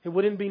 it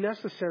wouldn't be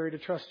necessary to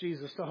trust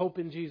Jesus, to hope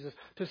in Jesus,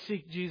 to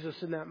seek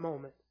Jesus in that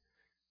moment.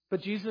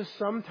 But Jesus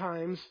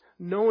sometimes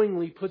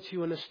knowingly puts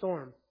you in a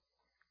storm.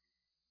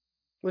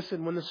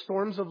 Listen, when the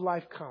storms of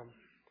life come,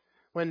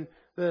 when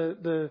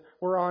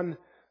we're on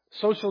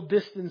social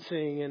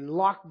distancing and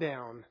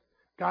lockdown,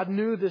 God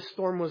knew this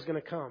storm was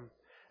going to come.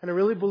 And I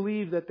really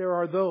believe that there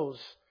are those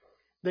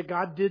that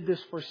God did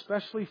this for,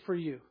 especially for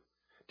you,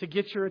 to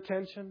get your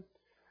attention,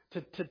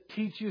 to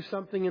teach you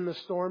something in the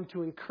storm,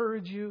 to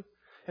encourage you.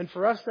 And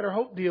for us that are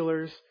hope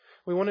dealers,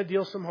 we want to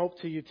deal some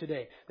hope to you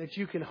today. That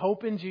you can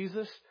hope in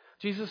Jesus.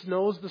 Jesus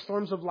knows the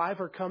storms of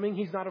life are coming.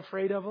 He's not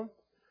afraid of them.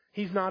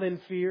 He's not in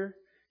fear.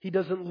 He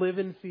doesn't live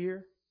in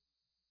fear.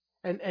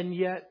 And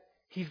yet,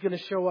 He's going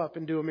to show up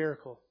and do a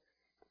miracle.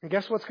 And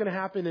guess what's going to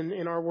happen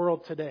in our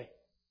world today?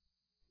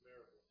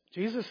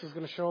 Jesus is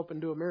going to show up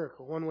and do a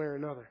miracle one way or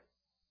another.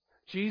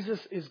 Jesus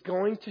is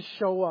going to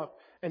show up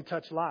and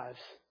touch lives.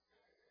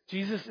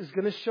 Jesus is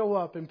going to show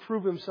up and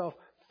prove Himself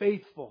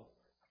faithful.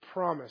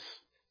 I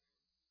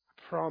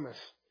promise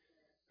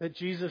that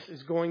Jesus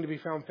is going to be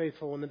found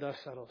faithful when the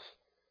dust settles.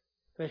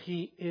 That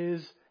He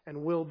is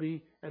and will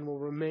be and will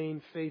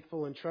remain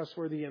faithful and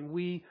trustworthy, and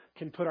we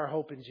can put our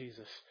hope in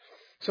Jesus.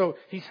 So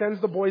He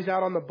sends the boys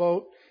out on the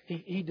boat.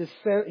 He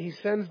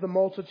sends the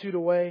multitude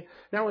away.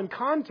 Now, in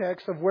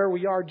context of where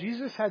we are,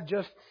 Jesus had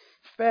just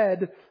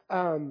fed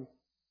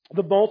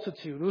the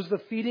multitude. It was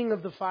the feeding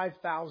of the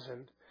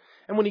 5,000.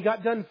 And when He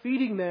got done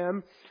feeding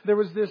them, there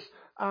was this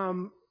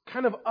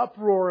kind of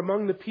uproar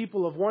among the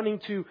people of wanting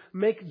to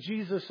make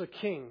Jesus a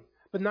king,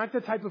 but not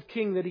the type of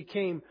king that He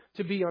came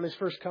to be on His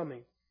first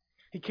coming.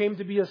 He came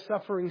to be a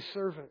suffering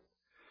servant.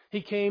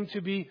 He came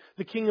to be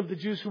the King of the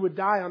Jews who would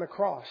die on a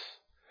cross.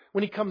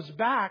 When He comes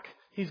back,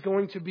 He's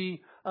going to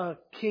be a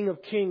King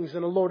of Kings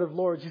and a Lord of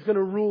Lords. He's going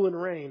to rule and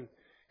reign.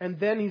 And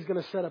then He's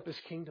going to set up His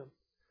kingdom.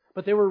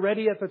 But they were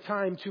ready at the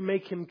time to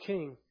make Him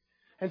king.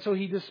 And so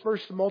He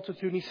dispersed the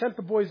multitude and He sent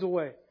the boys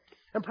away.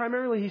 And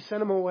primarily He sent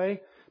them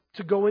away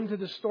to go into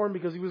the storm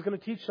because He was going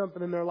to teach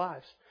something in their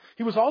lives.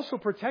 He was also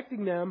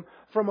protecting them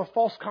from a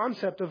false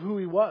concept of who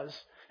He was.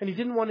 And He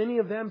didn't want any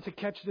of them to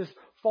catch this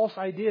false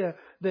idea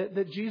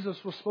that Jesus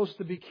was supposed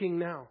to be king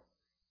now.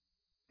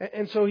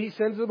 And so He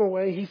sends them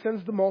away. He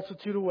sends the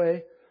multitude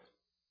away.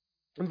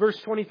 In verse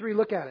 23,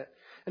 look at it.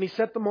 And He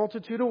sent the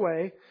multitude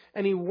away,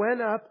 and He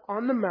went up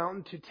on the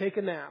mountain to take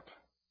a nap.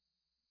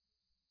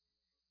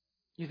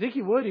 You think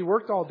He would? He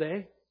worked all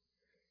day.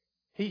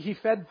 He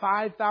fed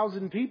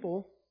 5,000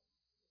 people.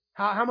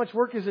 How much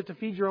work is it to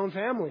feed your own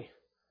family?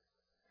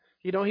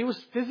 You know, He was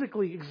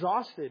physically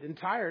exhausted and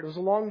tired. It was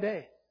a long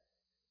day.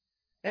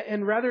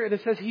 And rather,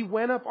 it says He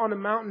went up on a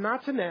mountain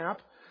not to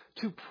nap,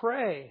 to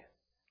pray.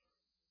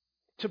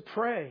 To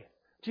pray.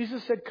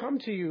 Jesus said, come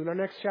to you. In our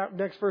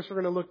next verse,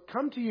 we're going to look,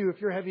 come to you if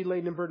you're heavy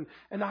laden and burdened,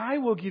 and I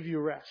will give you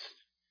rest.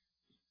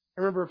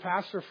 I remember a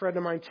pastor friend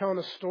of mine telling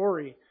a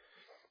story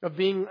of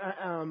being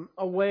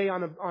away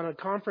on a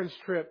conference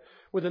trip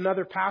with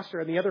another pastor,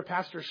 and the other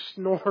pastor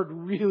snored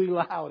really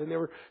loud, and they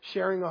were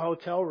sharing a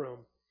hotel room.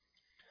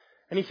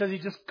 And he says he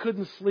just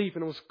couldn't sleep,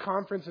 and it was a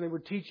conference, and they were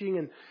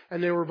teaching,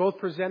 and they were both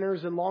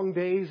presenters and long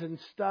days and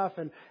stuff,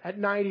 and at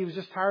night he was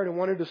just tired and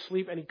wanted to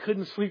sleep, and he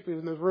couldn't sleep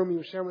in the room he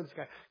was sharing with this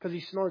guy because he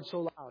snored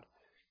so loud.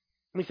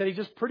 And he said he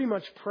just pretty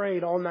much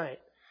prayed all night.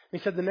 And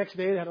he said the next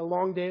day they had a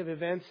long day of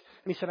events,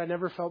 and he said I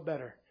never felt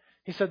better.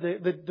 He said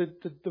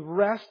the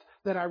rest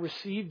that I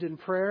received in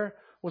prayer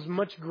was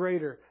much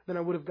greater than I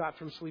would have got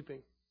from sleeping.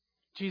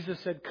 Jesus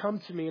said, come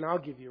to me and I'll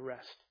give you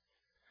rest.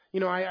 You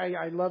know,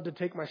 I love to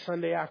take my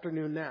Sunday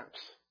afternoon naps.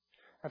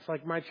 That's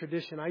like my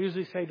tradition. I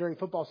usually say during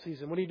football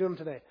season, what are you doing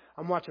today?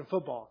 I'm watching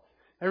football.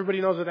 Everybody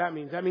knows what that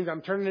means. That means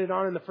I'm turning it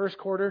on in the first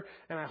quarter,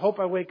 and I hope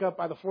I wake up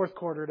by the fourth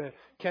quarter to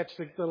catch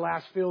the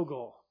last field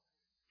goal.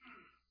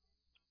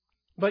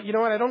 But you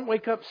know what? I don't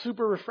wake up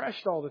super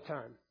refreshed all the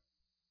time.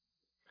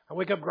 I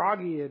wake up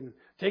groggy and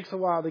it takes a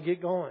while to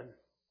get going.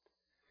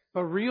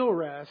 But real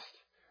rest,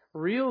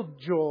 real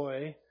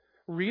joy,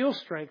 real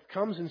strength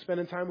comes in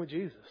spending time with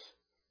Jesus.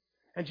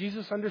 And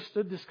Jesus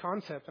understood this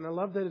concept, and I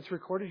love that it's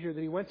recorded here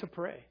that He went to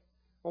pray.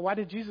 Well, why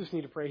did Jesus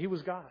need to pray? He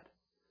was God.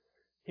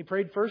 He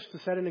prayed first to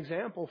set an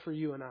example for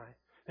you and I.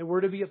 And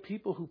we're to be a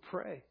people who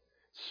pray.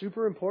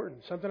 Super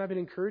important. Something I've been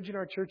encouraging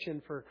our church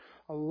in for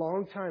a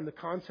long time. The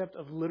concept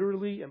of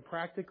literally and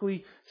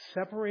practically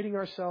separating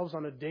ourselves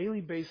on a daily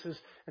basis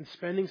and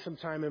spending some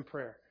time in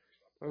prayer.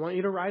 I want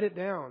you to write it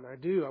down. I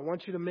do. I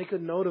want you to make a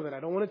note of it. I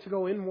don't want it to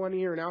go in one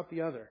ear and out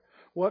the other.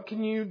 What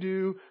can you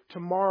do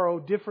tomorrow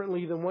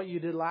differently than what you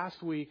did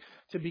last week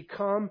to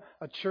become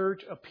a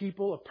church, a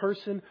people, a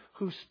person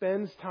who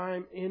spends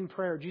time in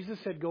prayer? Jesus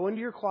said, go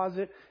into your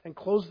closet and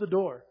close the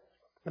door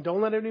and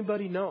don't let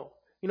anybody know.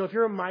 You know, if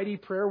you're a mighty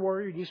prayer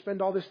warrior and you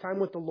spend all this time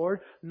with the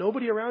Lord,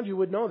 nobody around you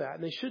would know that,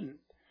 and they shouldn't.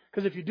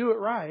 Because if you do it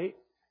right,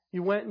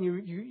 you went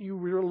and you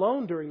were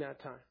alone during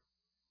that time.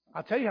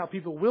 I'll tell you how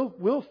people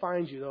will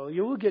find you, though.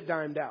 You will get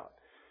dimed out.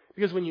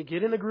 Because when you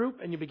get in a group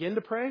and you begin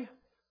to pray,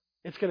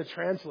 it's going to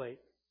translate.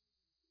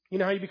 You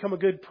know how you become a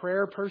good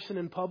prayer person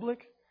in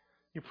public?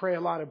 You pray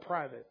a lot in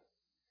private.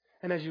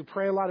 And as you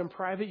pray a lot in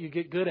private, you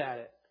get good at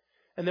it.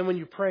 And then when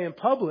you pray in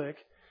public,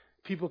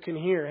 people can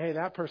hear, hey,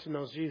 that person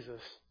knows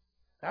Jesus.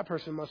 That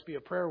person must be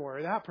a prayer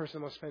warrior. That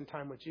person must spend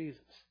time with Jesus.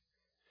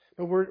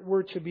 But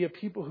we're to be a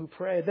people who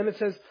pray. Then it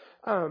says,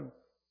 and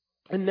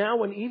now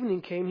when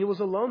evening came, He was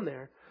alone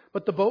there.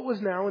 But the boat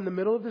was now in the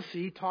middle of the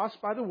sea,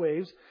 tossed by the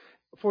waves,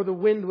 for the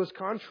wind was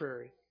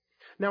contrary.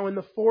 Now in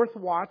the fourth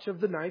watch of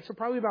the night, so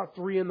probably about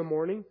 3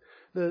 a.m,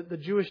 the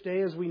Jewish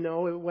day, as we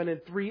know, it went in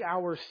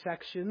 3-hour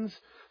sections,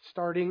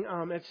 starting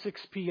at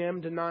 6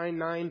 p.m. to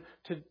 9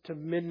 to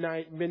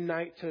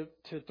midnight to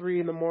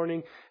 3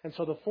 a.m. And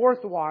so the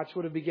fourth watch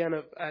would have begun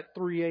at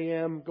 3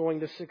 a.m., going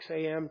to 6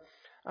 a.m.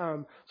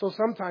 So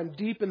sometime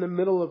deep in the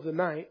middle of the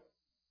night.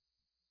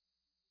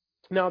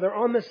 Now they're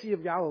on the Sea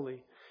of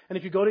Galilee. And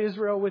if you go to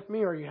Israel with me,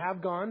 or you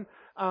have gone,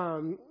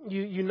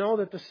 you know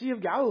that the Sea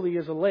of Galilee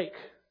is a lake.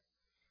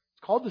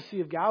 It's called the Sea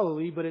of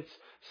Galilee, but it's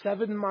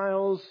 7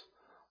 miles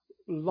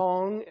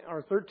long,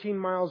 or 13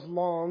 miles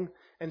long,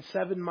 and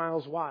 7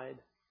 miles wide.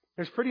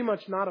 There's pretty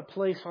much not a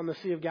place on the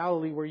Sea of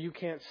Galilee where you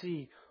can't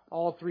see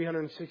all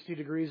 360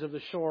 degrees of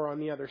the shore on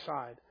the other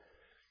side.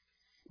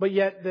 But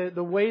yet,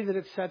 the way that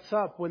it sets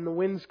up, when the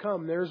winds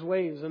come, there's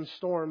waves and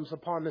storms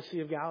upon the Sea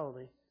of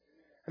Galilee.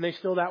 And they're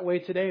still that way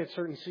today at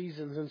certain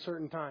seasons and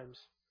certain times.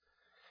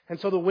 And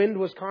so the wind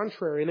was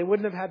contrary, and they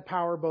wouldn't have had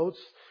power boats.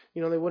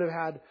 You know, they would have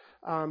had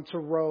to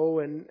row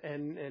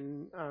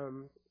and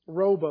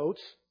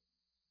rowboats.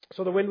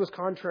 So the wind was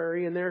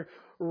contrary, and they're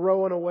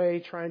rowing away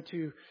trying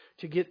to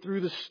get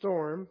through the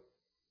storm.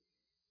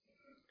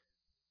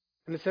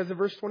 And it says in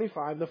verse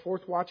 25, the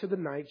fourth watch of the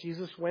night,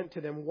 Jesus went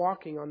to them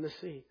walking on the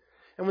sea.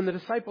 And when the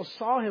disciples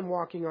saw him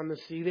walking on the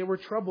sea, they were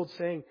troubled,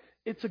 saying,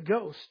 "It's a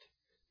ghost."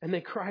 And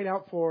they cried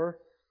out for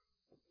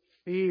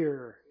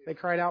fear. They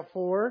cried out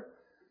for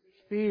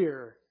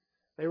fear.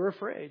 They were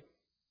afraid.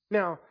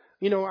 Now,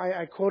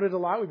 I quoted a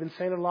lot. We've been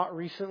saying it a lot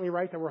recently,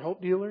 right? That we're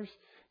hope dealers.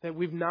 That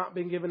we've not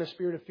been given a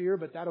spirit of fear,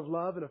 but that of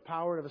love and of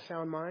power and of a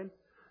sound mind.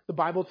 The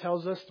Bible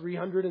tells us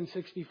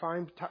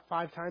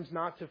 365 times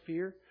not to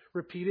fear.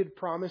 Repeated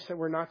promise that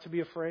we're not to be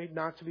afraid,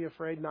 not to be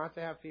afraid, not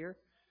to have fear.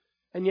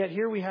 And yet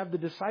here we have the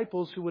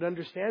disciples who would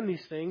understand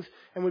these things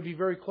and would be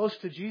very close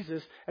to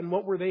Jesus. And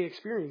what were they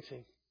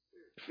experiencing?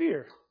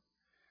 Fear.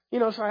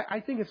 So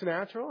I think it's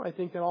natural. I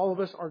think that all of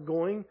us are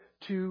going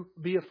to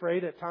be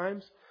afraid at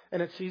times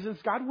and at seasons.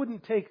 God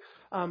wouldn't take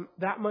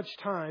that much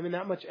time and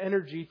that much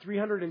energy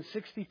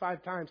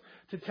 365 times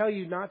to tell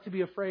you not to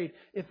be afraid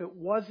if it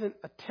wasn't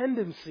a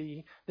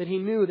tendency that He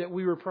knew that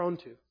we were prone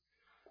to.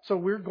 So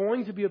we're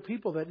going to be a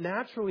people that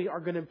naturally are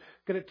going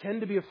to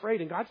tend to be afraid.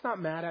 And God's not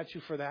mad at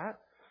you for that.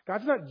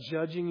 God's not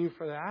judging you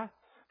for that.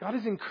 God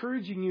is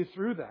encouraging you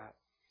through that.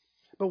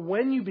 But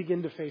when you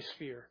begin to face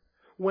fear,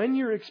 when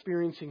you're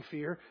experiencing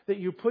fear, that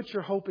you put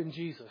your hope in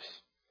Jesus.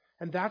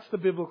 And that's the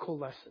biblical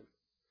lesson.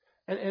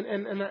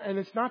 And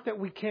it's not that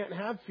we can't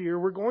have fear.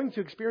 We're going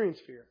to experience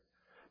fear.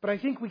 But I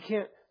think we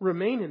can't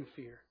remain in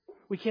fear.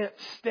 We can't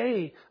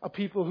stay a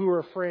people who are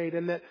afraid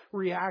and that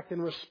react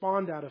and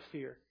respond out of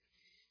fear.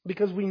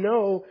 Because we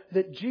know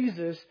that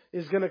Jesus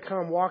is going to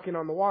come walking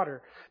on the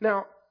water.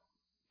 Now,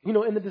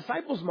 in the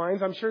disciples'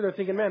 minds, I'm sure they're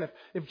thinking, man,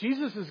 if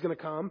Jesus is going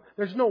to come,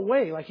 there's no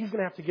way. Like, He's going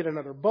to have to get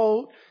another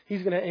boat.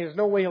 There's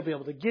no way He'll be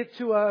able to get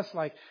to us.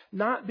 Like,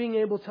 not being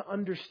able to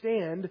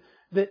understand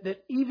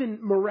that even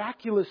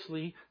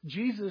miraculously,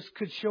 Jesus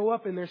could show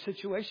up in their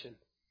situation.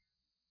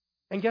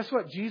 And guess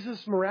what?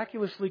 Jesus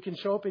miraculously can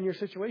show up in your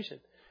situation.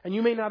 And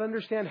you may not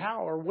understand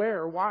how or where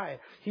or why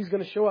He's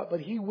going to show up,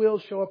 but He will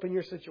show up in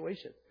your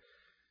situation.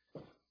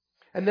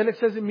 And then it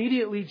says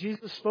immediately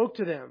Jesus spoke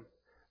to them.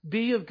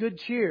 Be of good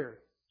cheer.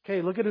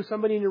 Okay, look at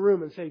somebody in your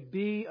room and say,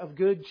 be of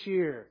good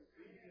cheer.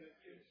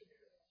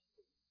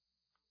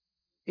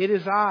 It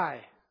is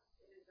I.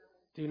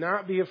 Do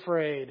not be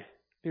afraid.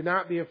 Do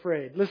not be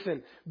afraid.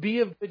 Listen, be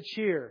of good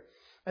cheer.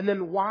 And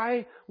then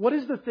why? What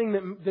is the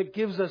thing that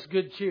gives us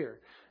good cheer?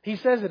 He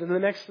says it in the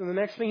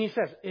next thing he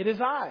says. It is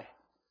I.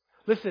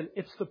 Listen,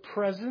 it's the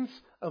presence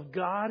of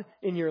God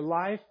in your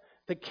life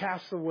that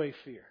casts away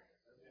fear.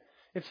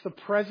 It's the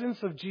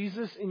presence of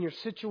Jesus in your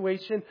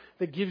situation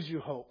that gives you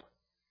hope.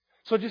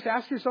 So just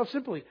ask yourself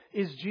simply,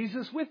 is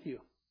Jesus with you?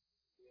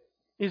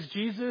 Is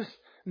Jesus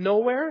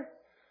nowhere?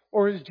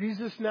 Or is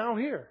Jesus now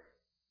here?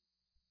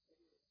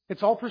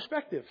 It's all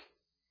perspective.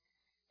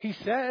 He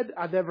said,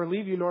 I'd never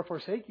leave you nor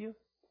forsake you.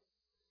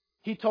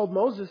 He told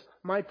Moses,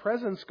 my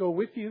presence go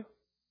with you.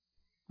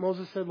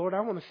 Moses said, Lord,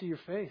 I want to see your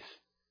face.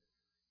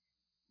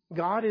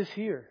 God is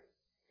here.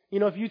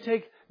 If you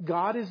take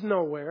God is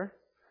nowhere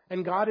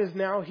and God is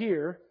now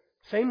here,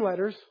 same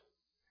letters,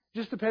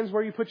 just depends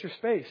where you put your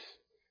space.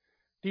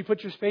 Do you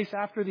put your space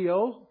after the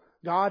O?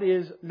 God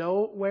is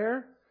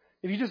nowhere.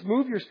 If you just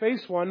move your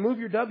space one, move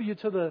your W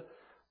to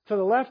the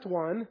left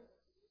one,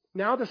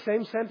 now the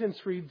same sentence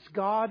reads,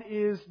 God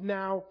is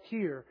now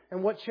here.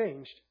 And what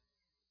changed?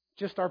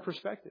 Just our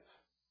perspective.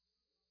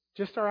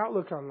 Just our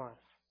outlook on life.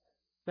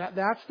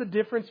 That's the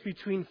difference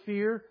between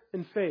fear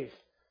and faith.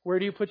 Where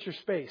do you put your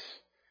space?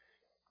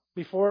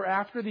 Before,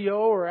 after the O,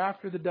 or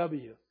after the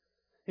W?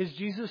 Is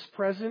Jesus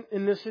present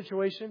in this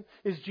situation?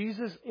 Is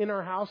Jesus in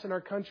our house, in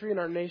our country, in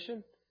our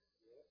nation?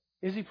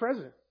 Is He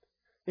present?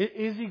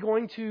 Is He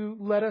going to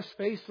let us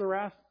face the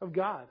wrath of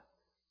God?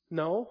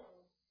 No,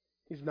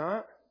 He's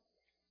not.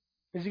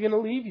 Is He going to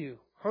leave you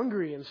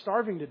hungry and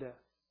starving to death?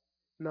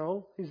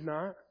 No, He's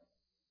not.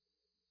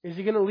 Is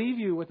He going to leave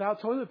you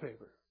without toilet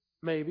paper?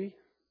 Maybe.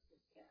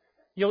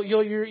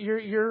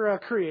 You're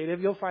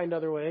creative. You'll find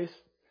other ways.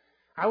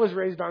 I was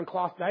raised on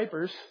cloth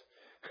diapers.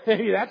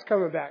 Maybe that's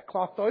coming back.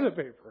 Cloth toilet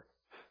paper.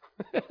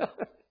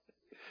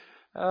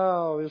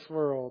 Oh, this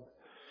world.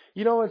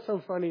 What's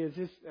so funny is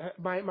just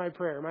my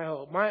prayer, my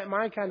hope.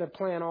 My kind of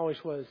plan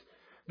always was,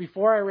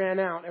 before I ran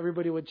out,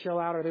 everybody would chill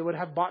out, or they would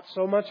have bought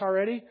so much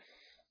already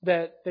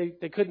that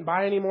they couldn't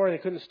buy anymore, they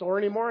couldn't store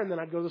anymore, and then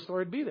I'd go to the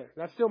store, it'd be there.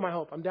 That's still my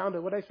hope. I'm down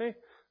to, what'd I say?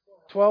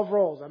 12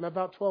 rolls. I'm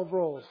about 12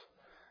 rolls.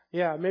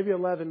 Yeah, maybe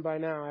 11 by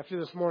now after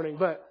this morning.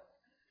 But,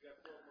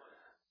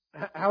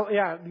 have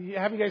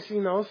you guys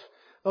seen those?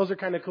 Those are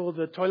kind of cool.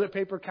 The toilet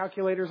paper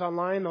calculators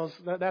online,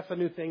 that's a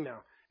new thing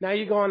now. Now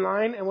you go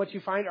online and what you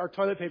find are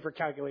toilet paper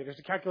calculators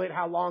to calculate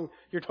how long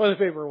your toilet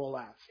paper will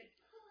last.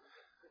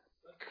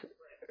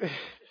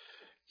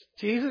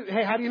 Jesus,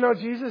 hey, how do you know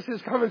Jesus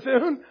is coming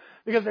soon?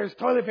 Because there's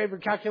toilet paper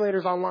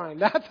calculators online.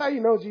 That's how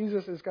you know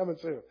Jesus is coming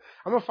soon.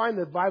 I'm going to find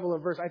the Bible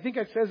and verse. I think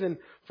it says in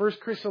 1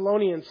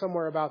 Thessalonians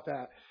somewhere about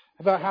that.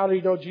 About how do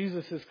you know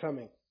Jesus is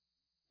coming.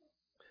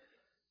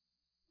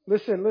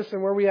 Listen,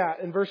 where we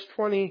at? In verse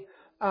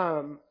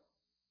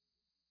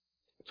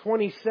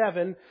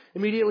 27,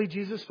 immediately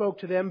Jesus spoke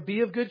to them,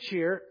 be of good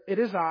cheer. It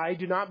is I.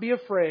 Do not be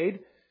afraid.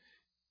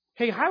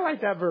 Hey, highlight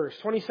that verse,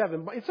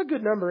 27. It's a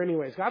good number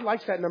anyways. God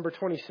likes that number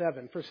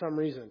 27 for some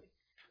reason.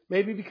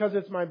 Maybe because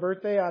it's my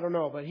birthday, I don't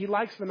know. But He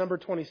likes the number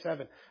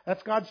 27.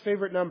 That's God's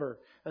favorite number.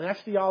 And that's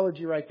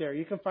theology right there.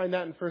 You can find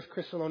that in 1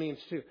 Thessalonians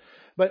 2.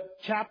 But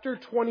verse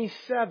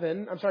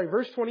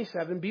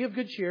 27, be of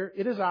good cheer.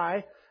 It is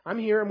I. I'm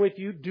here. I'm with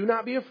you. Do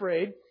not be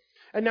afraid.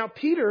 And now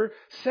Peter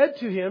said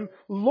to him,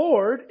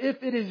 Lord,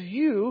 if it is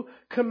you,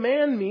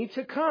 command me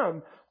to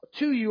come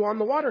to you on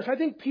the water. So I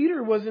think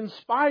Peter was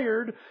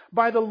inspired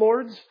by the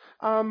Lord's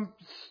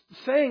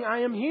saying, I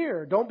am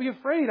here. Don't be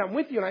afraid. I'm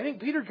with you. And I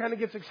think Peter kind of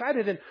gets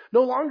excited, and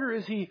no longer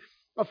is he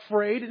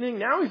afraid. And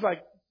now he's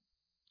like,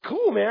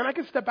 cool, man, I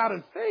can step out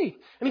in faith.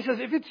 And he says,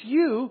 if it's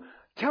you,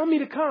 tell me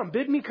to come.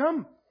 Bid me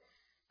come.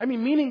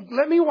 Meaning,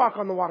 let me walk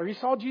on the water. He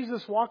saw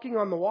Jesus walking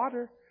on the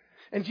water.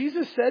 And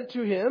Jesus said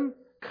to him,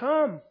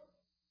 come.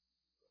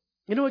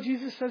 You know what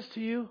Jesus says to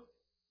you?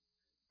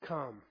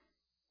 Come.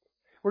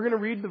 We're going to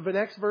read the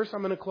next verse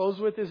I'm going to close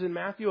with is in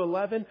Matthew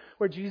 11,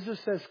 where Jesus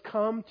says,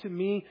 come to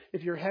me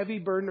if you're heavy,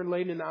 burdened, or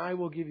laden, and I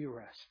will give you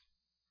rest.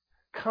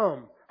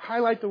 Come.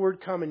 Highlight the word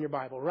come in your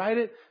Bible. Write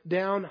it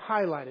down.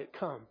 Highlight it.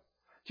 Come.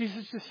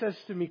 Jesus just says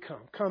to me,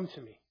 come. Come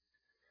to me.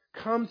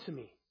 Come to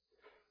me.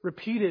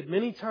 Repeated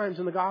many times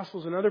in the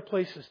Gospels and other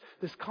places,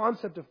 this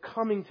concept of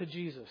coming to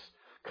Jesus.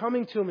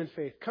 Coming to Him in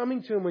faith.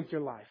 Coming to Him with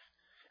your life.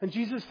 And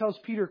Jesus tells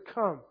Peter,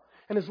 come.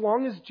 And as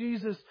long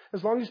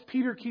as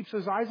Peter keeps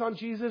his eyes on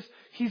Jesus,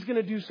 he's going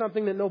to do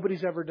something that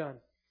nobody's ever done.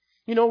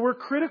 You know, we're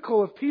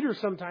critical of Peter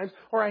sometimes,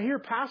 or I hear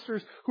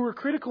pastors who are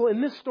critical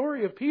in this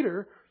story of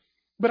Peter,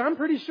 but I'm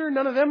pretty sure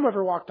none of them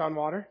ever walked on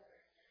water.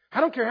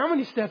 I don't care how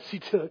many steps he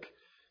took.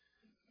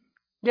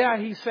 Yeah,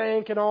 he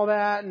sank and all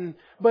that,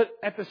 but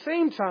at the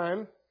same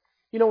time,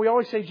 you know, we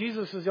always say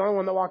Jesus is the only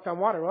one that walked on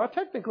water. Well,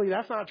 technically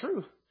that's not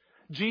true.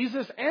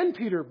 Jesus and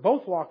Peter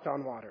both walked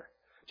on water.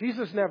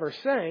 Jesus never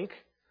sank.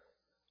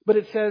 But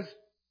it says,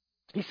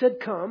 he said,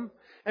 come.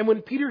 And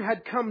when Peter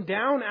had come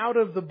down out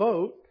of the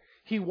boat,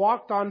 he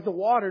walked on the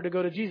water to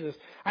go to Jesus.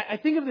 I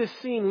think of this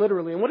scene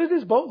literally. And what did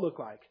his boat look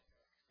like?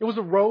 It was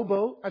a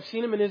rowboat. I've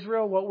seen them in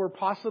Israel, what were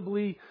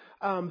possibly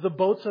the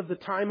boats of the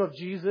time of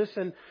Jesus.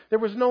 And there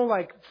was no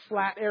like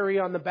flat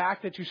area on the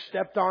back that you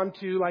stepped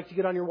onto like to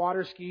get on your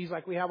water skis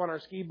like we have on our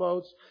ski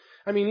boats.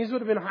 These would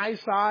have been high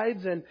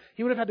sides, and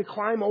he would have had to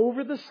climb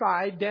over the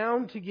side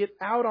down to get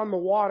out on the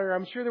water.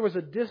 I'm sure there was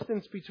a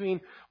distance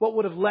between what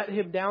would have let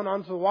him down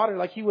onto the water,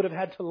 like he would have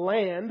had to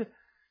land.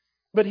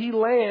 But he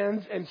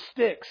lands and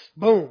sticks.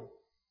 Boom.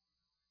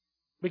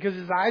 Because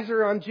his eyes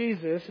are on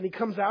Jesus, and he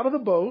comes out of the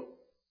boat,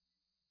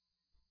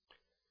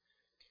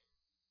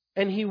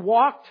 and he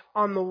walked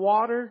on the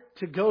water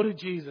to go to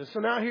Jesus.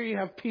 So now here you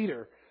have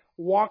Peter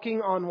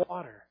walking on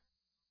water.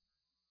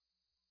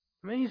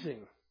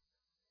 Amazing.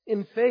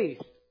 In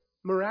faith,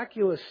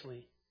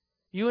 miraculously,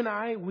 you and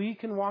I, we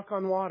can walk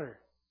on water,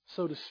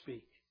 so to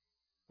speak.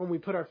 When we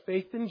put our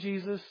faith in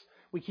Jesus,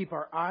 we keep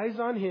our eyes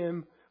on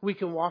Him, we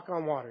can walk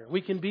on water.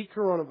 We can beat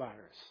coronavirus.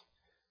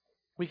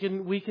 We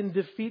can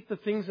defeat the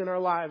things in our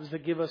lives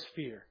that give us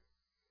fear.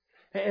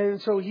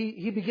 And so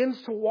he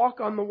begins to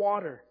walk on the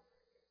water.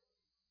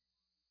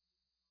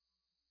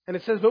 And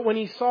it says, but when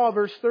he saw,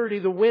 verse 30,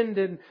 the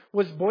wind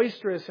was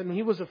boisterous and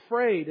he was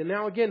afraid. And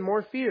now again,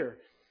 more fear.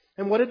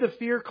 And what did the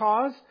fear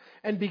cause?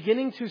 And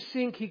beginning to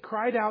sink, he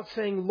cried out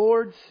saying,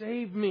 Lord,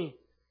 save me.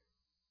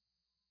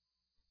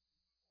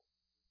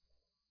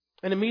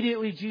 And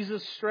immediately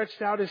Jesus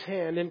stretched out His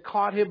hand and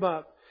caught him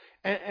up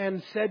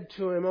and said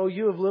to him, O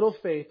you of little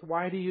faith,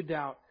 why do you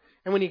doubt?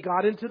 And when he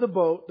got into the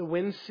boat, the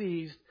wind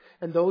ceased,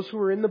 and those who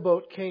were in the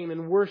boat came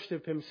and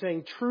worshipped Him,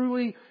 saying,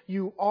 truly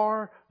you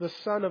are the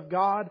Son of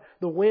God.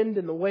 The wind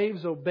and the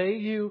waves obey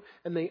you.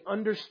 And they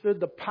understood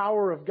the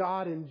power of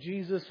God in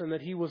Jesus, and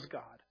that He was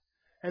God.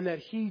 And that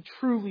He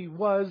truly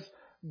was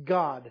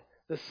God,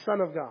 the Son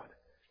of God.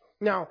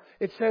 Now,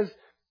 it says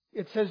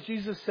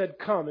Jesus said,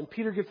 come. And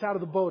Peter gets out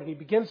of the boat and he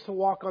begins to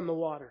walk on the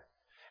water.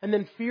 And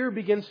then fear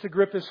begins to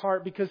grip his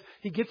heart because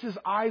he gets his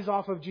eyes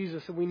off of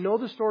Jesus. And we know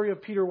the story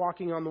of Peter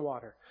walking on the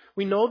water.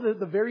 We know that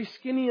the very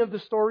skinny of the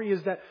story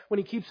is that when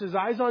he keeps his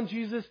eyes on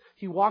Jesus,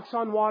 he walks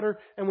on water.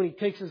 And when he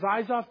takes his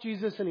eyes off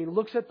Jesus and he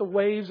looks at the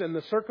waves and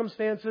the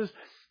circumstances,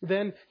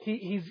 then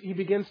he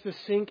begins to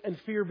sink and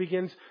fear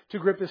begins to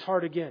grip his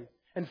heart again.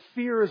 And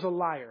fear is a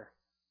liar.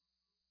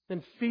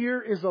 And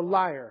fear is a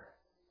liar.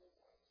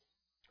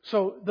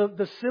 So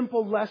the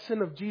simple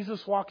lesson of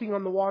Jesus walking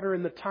on the water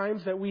in the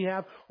times that we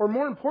have, or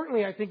more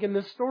importantly, I think in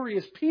this story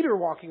is Peter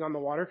walking on the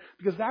water,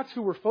 because that's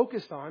who we're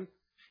focused on,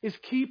 is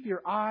keep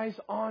your eyes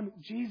on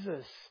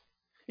Jesus.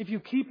 If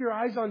you keep your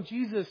eyes on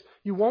Jesus,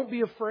 you won't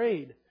be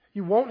afraid.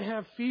 You won't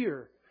have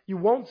fear. You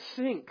won't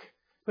sink.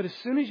 But as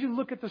soon as you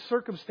look at the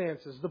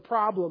circumstances, the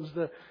problems,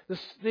 the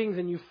things,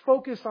 and you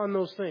focus on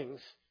those things,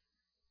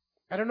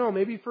 I don't know,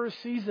 maybe for a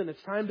season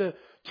it's time to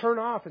turn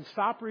off and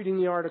stop reading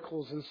the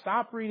articles and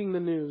stop reading the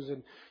news.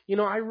 And, you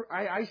know,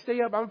 I stay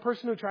up. I'm a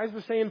person who tries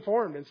to stay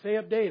informed and stay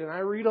updated, and I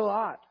read a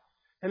lot.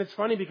 And it's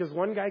funny because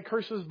one guy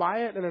curses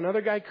by it and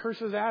another guy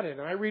curses at it.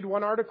 And I read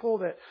one article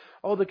that,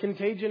 the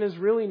contagion is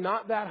really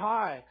not that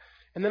high.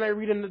 And then I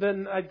read, and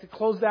then I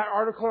close that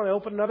article and I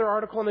open another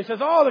article and it says,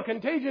 oh, the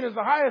contagion is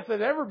the highest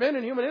that's ever been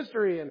in human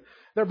history. And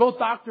they're both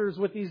doctors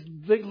with these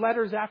big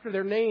letters after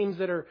their names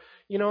that are,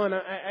 and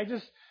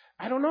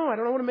I don't know. I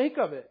don't know what to make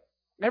of it.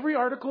 Every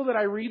article that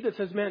I read that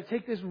says, man,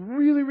 take this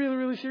really, really,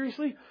 really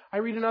seriously, I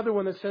read another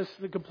one that says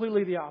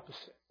completely the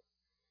opposite.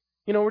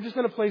 We're just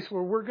in a place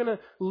where we're going to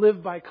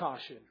live by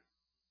caution.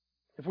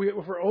 If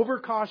we're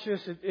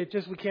overcautious,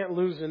 we can't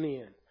lose in the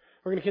end.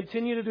 We're going to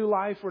continue to do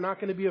life. We're not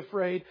going to be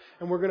afraid,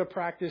 and we're going to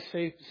practice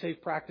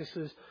safe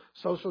practices,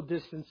 social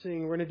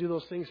distancing. We're going to do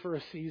those things for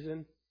a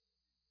season,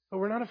 but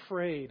we're not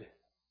afraid.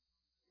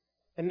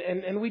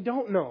 And we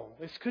don't know.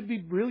 This could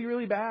be really,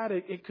 really bad.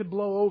 It could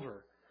blow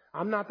over.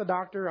 I'm not the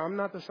doctor. I'm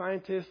not the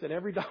scientist. And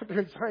every doctor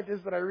and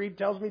scientist that I read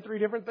tells me 3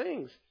 different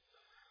things.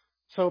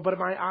 But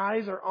my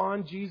eyes are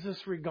on Jesus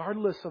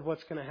regardless of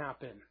what's going to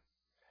happen.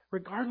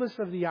 Regardless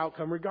of the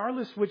outcome.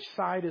 Regardless which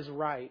side is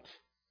right.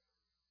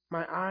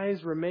 My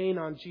eyes remain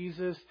on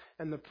Jesus.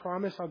 And the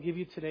promise I'll give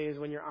you today is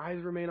when your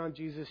eyes remain on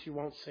Jesus, you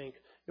won't sink.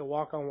 You'll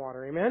walk on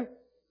water. Amen?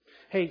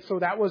 Hey, so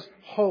that was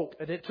hope.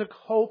 And it took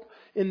hope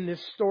in this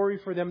story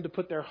for them to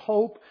put their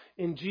hope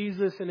in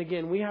Jesus. And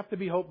again, we have to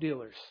be hope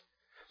dealers.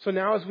 So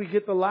now as we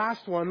get the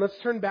last one, let's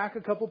turn back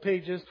a couple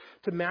pages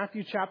to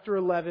Matthew chapter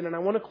 11. And I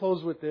want to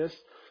close with this.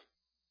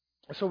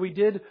 So we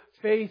did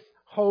faith,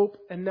 hope,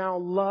 and now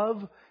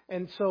love.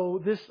 And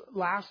so this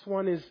last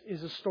one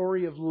is a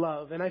story of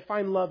love. And I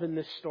find love in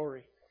this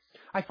story.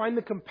 I find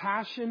the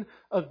compassion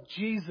of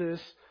Jesus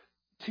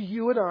to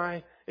you and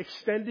I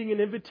extending an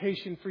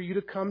invitation for you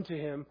to come to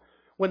Him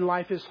when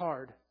life is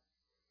hard.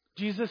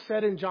 Jesus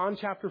said in John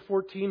chapter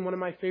 14, one of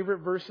my favorite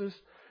verses,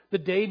 the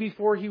day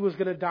before He was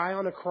going to die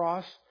on a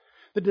cross,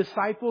 the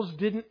disciples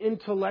didn't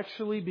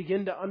intellectually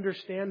begin to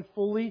understand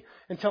fully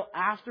until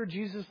after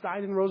Jesus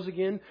died and rose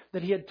again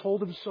that He had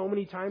told them so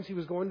many times He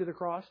was going to the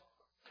cross.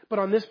 But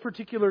on this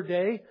particular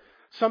day,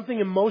 something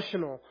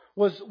emotional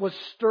was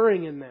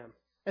stirring in them.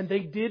 And they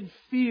did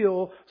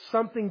feel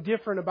something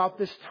different about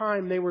this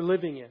time they were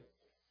living in.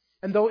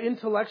 And though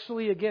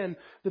intellectually, again,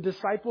 the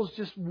disciples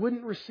just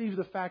wouldn't receive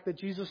the fact that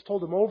Jesus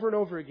told them over and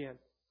over again.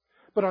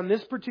 But on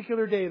this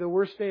particular day, the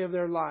worst day of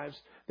their lives,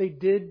 they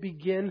did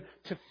begin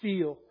to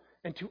feel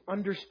and to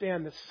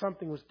understand that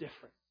something was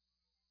different.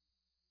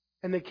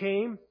 And they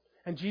came,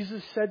 and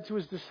Jesus said to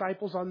His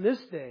disciples on this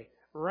day,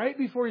 right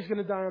before He's going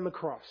to die on the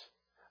cross,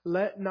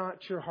 let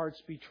not your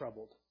hearts be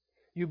troubled.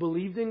 You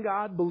believed in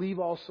God, believe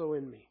also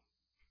in me.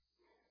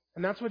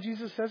 And that's what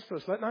Jesus says to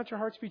us. Let not your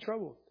hearts be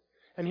troubled.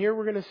 And here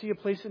we're going to see a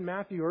place in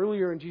Matthew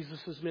earlier in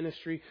Jesus'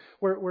 ministry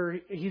where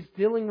He's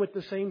dealing with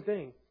the same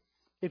thing.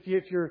 If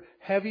you're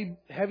heavy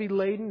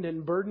laden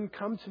and burdened,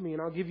 come to me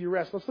and I'll give you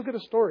rest. Let's look at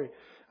a story.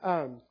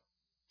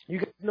 You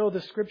guys know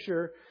the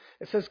scripture.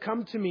 It says,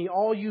 come to me,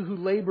 all you who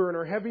labor and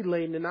are heavy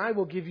laden, and I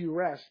will give you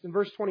rest. In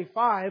verse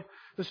 25,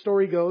 the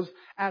story goes,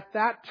 at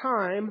that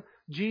time,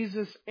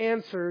 Jesus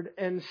answered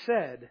and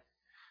said,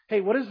 hey,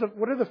 what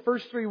are the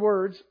first 3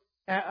 words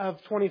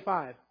of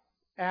 25?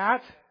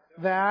 At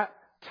that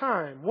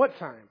time. What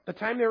time? The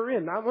time they were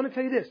in. Now, I want to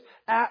tell you this.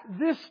 At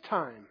this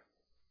time.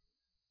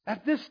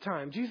 At this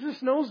time.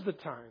 Jesus knows the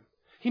time.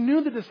 He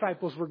knew the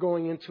disciples were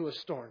going into a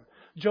storm.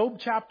 Job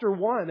chapter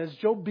 1, as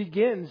Job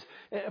begins,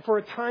 for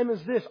a time as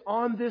this,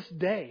 on this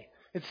day,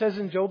 it says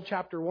in Job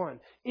chapter 1,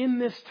 in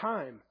this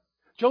time.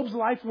 Job's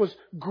life was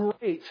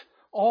great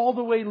all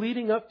the way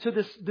leading up to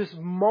this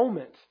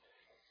moment.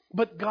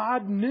 But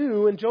God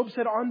knew, and Job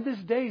said on this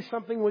day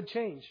something would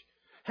change.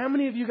 How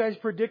many of you guys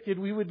predicted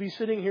we would be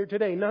sitting here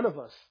today? None of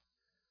us.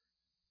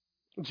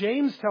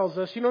 James tells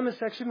us, in the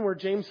section where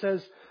James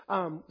says,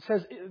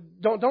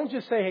 don't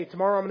just say, hey,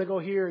 tomorrow I'm going to go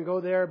here and go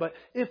there, but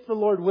if the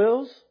Lord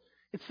wills,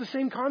 it's the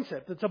same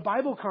concept. It's a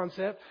Bible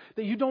concept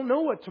that you don't know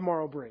what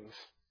tomorrow brings.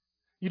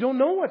 You don't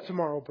know what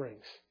tomorrow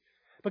brings.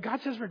 But God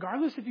says,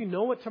 regardless if you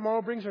know what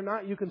tomorrow brings or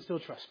not, you can still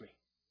trust me.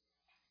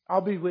 I'll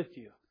be with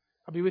you.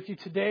 I'll be with you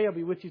today. I'll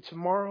be with you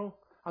tomorrow.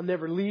 I'll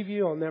never leave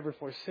you. I'll never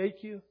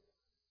forsake you.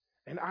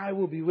 And I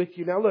will be with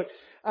you. Now look,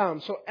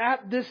 so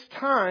at this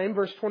time,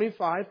 verse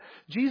 25,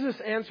 Jesus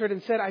answered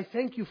and said, I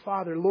thank you,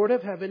 Father, Lord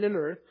of heaven and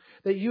earth,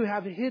 that you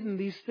have hidden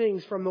these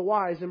things from the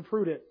wise and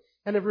prudent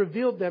and have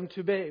revealed them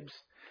to babes.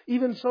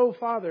 Even so,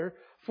 Father,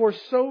 for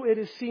so it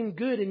has seemed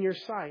good in your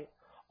sight.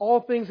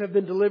 All things have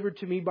been delivered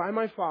to me by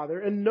my Father,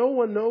 and no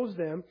one knows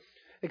them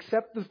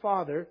except the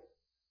Father,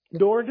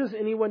 nor does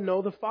anyone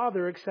know the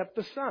Father except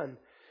the Son,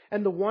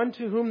 and the one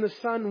to whom the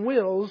Son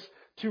wills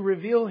to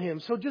reveal Him.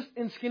 So just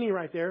in skinny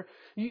right there,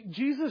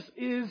 Jesus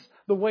is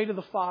the way to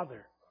the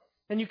Father.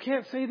 And you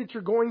can't say that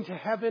you're going to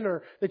heaven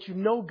or that you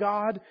know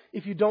God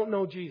if you don't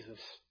know Jesus.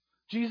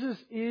 Jesus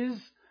is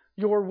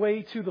your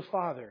way to the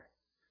Father.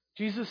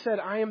 Jesus said,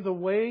 I am the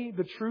way,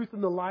 the truth,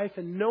 and the life,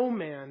 and no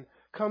man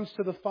comes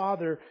to the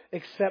Father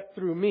except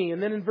through me.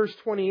 And then in verse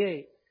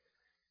 28,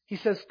 He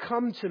says,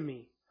 come to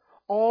me,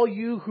 all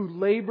you who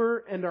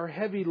labor and are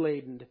heavy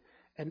laden,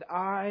 and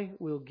I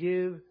will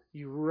give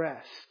you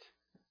rest.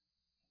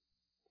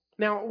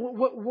 Now,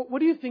 what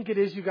do you think it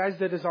is, you guys,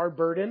 that is our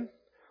burden?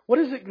 What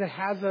is it that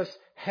has us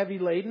heavy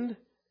laden?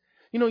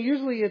 You know,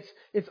 usually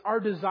it's our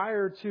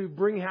desire to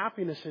bring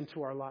happiness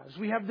into our lives.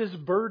 We have this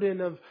burden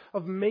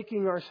of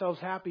making ourselves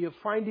happy, of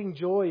finding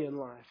joy in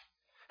life.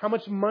 How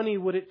much money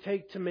would it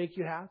take to make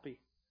you happy?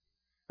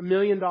 $1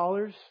 million?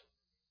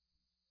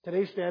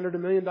 Today's standard,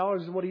 $1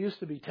 million is what it used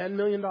to be. $10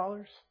 million?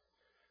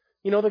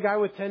 You know the guy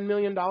with $10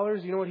 million,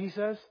 you know what he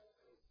says?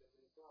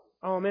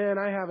 Oh man,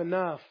 I have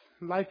enough.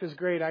 Life is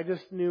great. I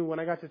just knew when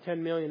I got to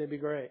 10 million it'd be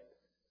great.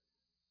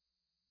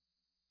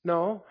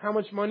 No. How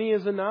much money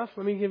is enough?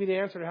 Let me give you the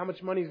answer to how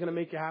much money is going to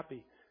make you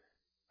happy.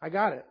 I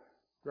got it.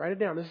 Write it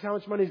down. This is how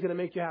much money is going to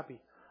make you happy.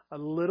 A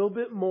little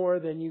bit more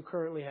than you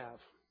currently have.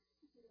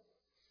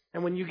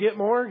 And when you get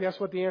more, guess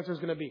what the answer is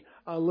going to be?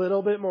 A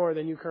little bit more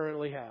than you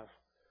currently have.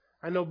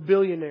 I know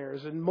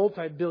billionaires and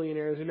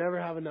multi-billionaires who never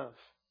have enough.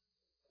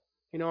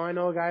 You know, I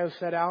know a guy who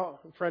set out,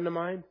 a friend of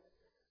mine,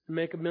 to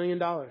make $1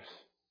 million.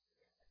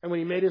 And when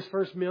he made his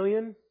first $1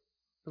 million,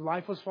 his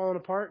life was falling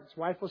apart. His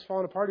wife was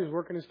falling apart. He was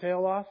working his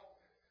tail off.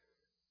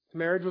 His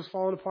marriage was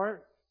falling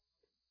apart.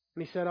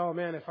 And he said, oh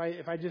man, if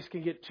I just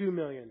can get $2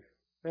 million,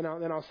 then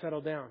I'll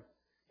settle down.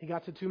 He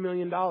got to $2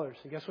 million. And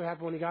guess what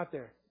happened when he got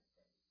there?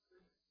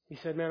 He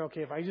said, man,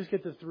 okay, if I just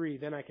get to 3,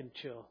 then I can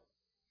chill.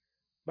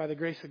 By the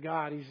grace of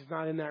God, he's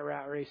not in that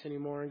rat race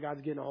anymore, and God's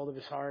getting a hold of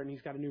his heart, and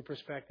he's got a new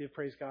perspective.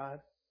 Praise God.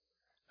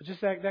 But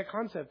just that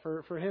concept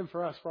for him,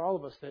 for us, for all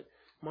of us, that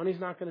money's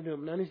not going to do it.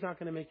 Money's not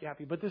going to make you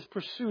happy. But this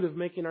pursuit of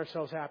making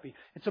ourselves happy,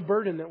 it's a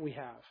burden that we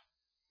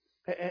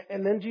have.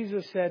 And then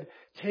Jesus said,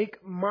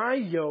 take my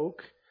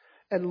yoke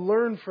and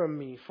learn from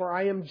me, for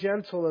I am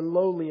gentle and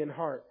lowly in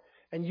heart,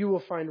 and you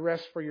will find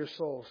rest for your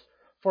souls.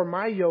 For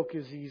my yoke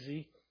is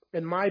easy,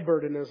 and my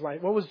burden is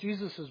light. What was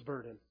Jesus'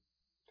 burden?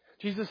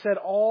 Jesus said,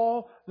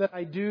 all that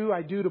I do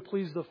to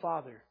please the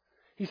Father.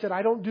 He said,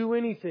 I don't do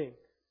anything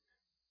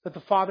that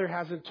the Father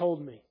hasn't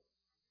told me.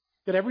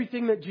 That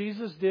everything that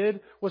Jesus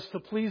did was to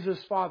please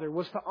His Father,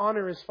 was to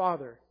honor His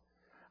Father.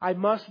 I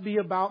must be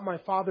about my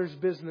Father's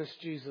business,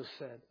 Jesus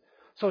said.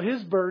 So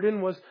His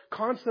burden was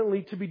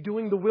constantly to be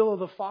doing the will of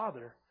the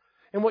Father.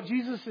 And what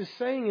Jesus is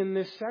saying in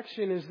this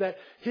section is that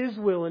His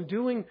will and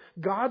doing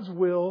God's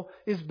will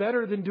is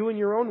better than doing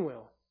your own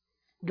will.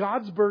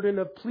 God's burden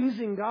of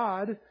pleasing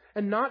God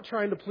and not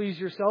trying to please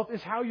yourself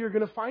is how you're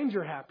going to find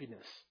your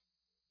happiness.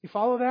 You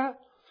follow that?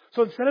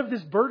 So instead of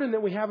this burden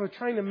that we have of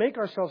trying to make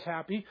ourselves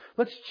happy,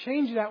 let's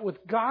change that with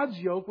God's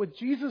yoke, with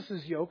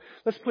Jesus' yoke.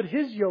 Let's put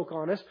His yoke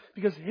on us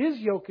because His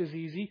yoke is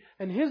easy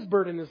and His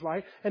burden is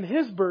light. And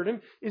His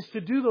burden is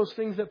to do those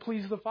things that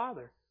please the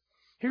Father.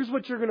 Here's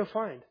what you're going to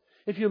find.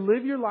 If you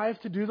live your life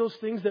to do those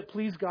things that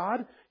please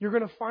God, you're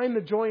going to find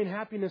the joy and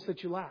happiness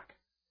that you lack.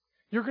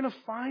 You're going to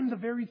find the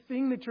very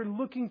thing that you're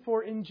looking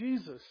for in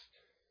Jesus.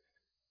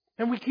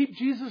 And we keep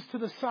Jesus to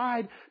the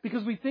side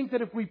because we think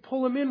that if we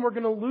pull Him in, we're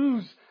going to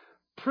lose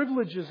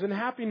privileges and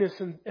happiness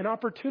and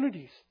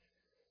opportunities.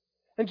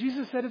 And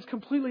Jesus said it's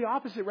completely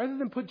opposite. Rather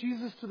than put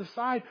Jesus to the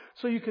side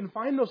so you can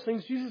find those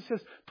things, Jesus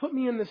says, put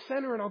me in the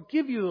center and I'll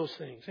give you those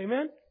things.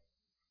 Amen?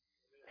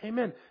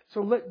 Amen.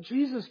 So let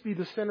Jesus be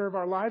the center of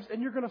our lives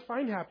and you're going to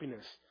find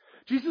happiness.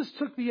 Jesus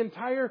took the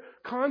entire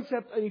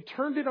concept and He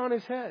turned it on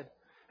His head.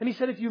 And He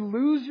said, if you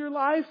lose your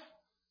life,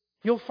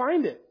 you'll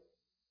find it.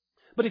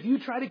 But if you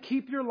try to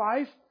keep your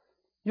life,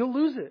 you'll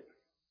lose it.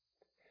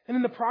 And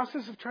in the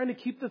process of trying to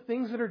keep the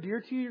things that are dear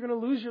to you, you're going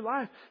to lose your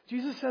life.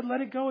 Jesus said, let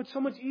it go. It's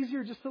so much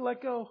easier just to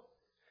let go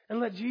and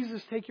let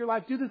Jesus take your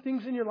life. Do the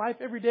things in your life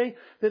every day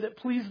that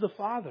please the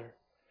Father.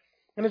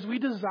 And as we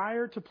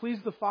desire to please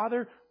the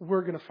Father,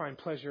 we're going to find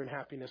pleasure and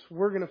happiness.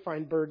 We're going to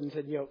find burdens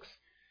and yokes.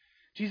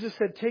 Jesus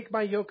said, take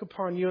my yoke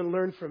upon you and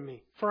learn from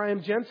me. For I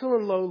am gentle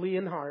and lowly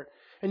in heart,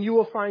 and you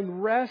will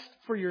find rest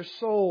for your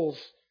souls.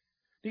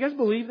 Do you guys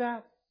believe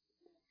that?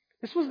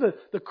 This was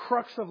the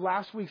crux of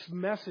last week's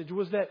message,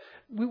 was that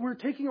we were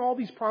taking all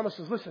these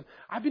promises. Listen,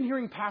 I've been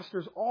hearing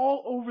pastors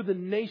all over the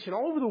nation,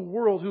 all over the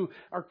world who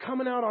are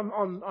coming out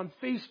on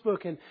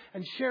Facebook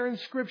and sharing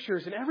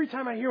scriptures. And every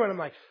time I hear one, I'm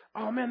like,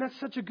 oh man, that's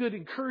such a good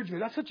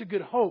encouragement. That's such a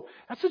good hope.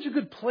 That's such a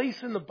good place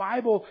in the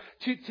Bible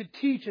to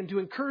teach and to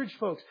encourage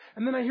folks.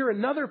 And then I hear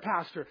another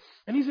pastor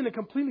and he's in a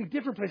completely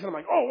different place. And I'm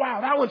like, oh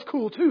wow, that one's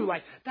cool too.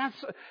 Like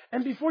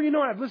and before you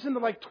know it, I've listened to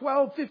like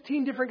 12,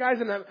 15 different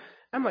guys and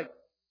I'm like,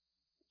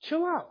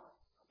 chill out.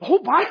 The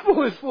whole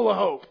Bible is full of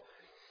hope.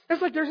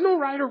 It's like there's no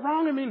right or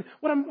wrong. I mean,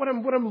 what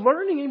I'm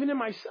learning even in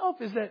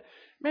myself is that,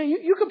 man,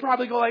 you could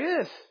probably go like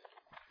this.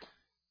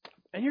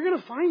 And you're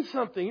going to find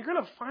something. You're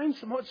going to find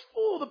some. It's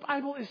full. The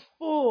Bible is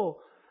full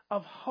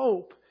of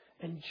hope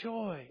and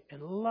joy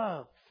and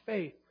love,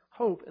 faith,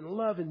 hope and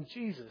love in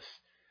Jesus.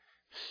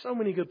 So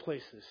many good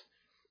places.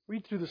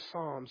 Read through the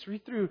Psalms.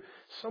 Read through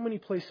so many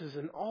places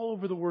and all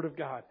over the Word of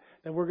God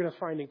that we're going to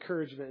find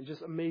encouragement and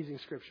just amazing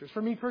scriptures.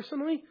 For me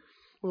personally,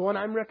 the one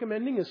I'm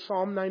recommending is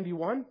Psalm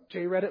 91.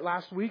 Jay read it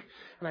last week,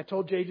 and I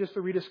told Jay just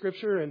to read a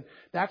scripture, and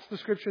that's the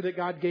scripture that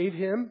God gave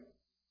him.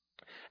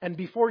 And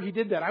before he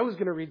did that, I was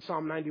going to read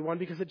Psalm 91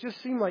 because it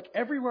just seemed like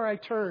everywhere I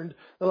turned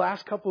the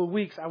last couple of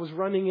weeks, I was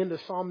running into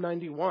Psalm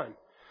 91.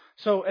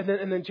 So, and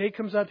then Jake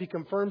comes up, he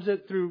confirms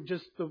it through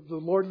just the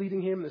Lord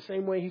leading him the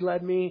same way he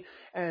led me,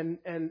 and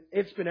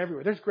it's been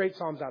everywhere. There's great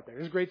Psalms out there.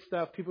 There's great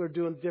stuff. People are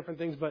doing different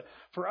things, but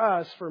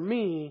for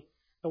me,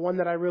 the one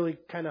that I really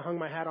kind of hung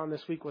my hat on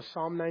this week was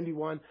Psalm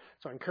 91.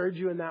 So I encourage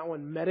you in that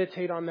one.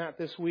 Meditate on that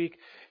this week.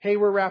 Hey,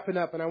 we're wrapping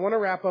up, and I want to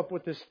wrap up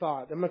with this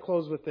thought. I'm going to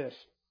close with this.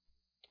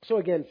 So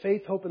again,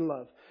 faith, hope, and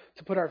love.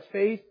 To put our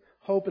faith,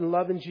 hope, and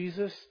love in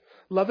Jesus.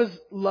 Love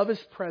is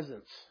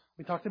presence.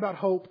 We talked about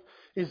hope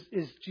is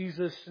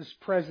Jesus'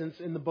 presence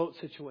in the boat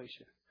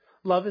situation.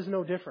 Love is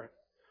no different.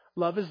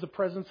 Love is the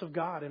presence of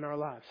God in our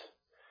lives.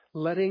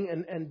 Letting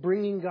and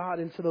bringing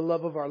God into the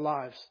love of our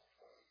lives.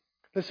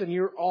 Listen,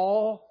 you're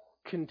all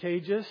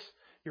contagious.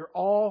 You're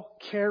all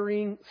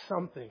carrying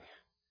something.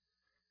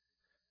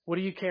 What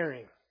are you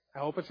carrying? I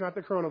hope it's not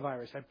the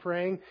coronavirus.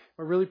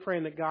 We're really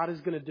praying that God is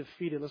going to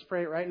defeat it. Let's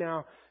pray it right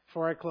now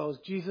before I close.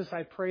 Jesus,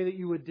 I pray that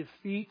you would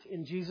defeat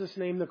in Jesus'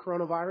 name the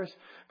coronavirus.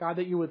 God,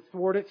 that you would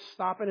thwart it,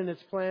 stop it in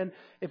its plan.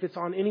 If it's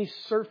on any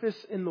surface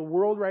in the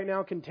world right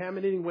now,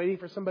 contaminating, waiting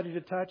for somebody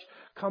to touch,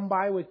 come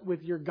by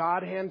with your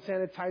God hand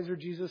sanitizer,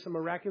 Jesus, and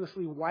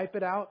miraculously wipe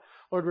it out.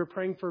 Lord, we're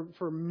praying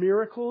for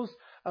miracles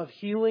of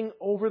healing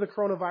over the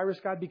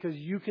coronavirus, God, because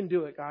you can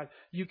do it, God.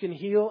 You can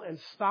heal and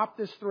stop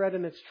this threat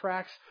in its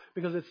tracks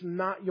because it's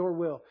not your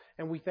will.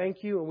 And we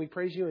thank you and we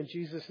praise you in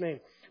Jesus' name.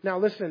 Now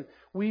listen,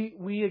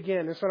 we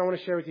again, this is what I want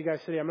to share with you guys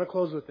today. I'm going to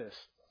close with this.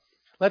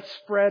 Let's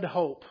spread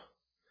hope.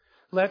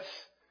 Let's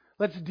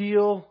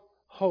deal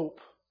hope.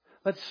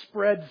 Let's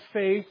spread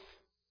faith.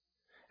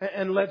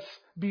 And let's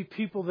be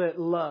people that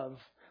love.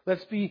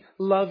 Let's be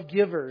love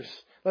givers.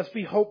 Let's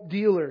be hope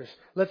dealers.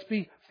 Let's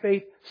be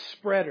faith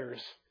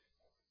spreaders.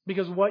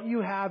 Because what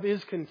you have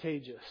is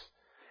contagious.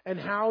 And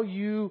how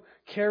you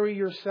carry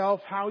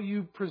yourself, how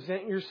you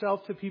present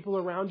yourself to people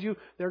around you,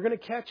 they're going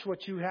to catch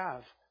what you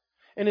have.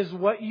 And is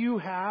what you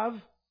have,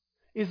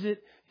 do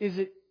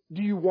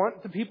you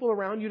want the people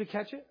around you to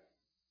catch it?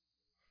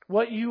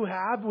 What you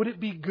have, would it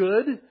be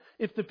good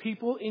if the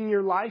people in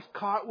your life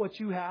caught what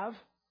you have?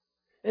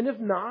 And if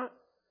not,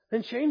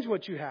 then change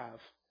what you have.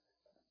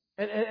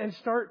 And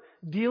start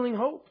dealing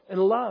hope and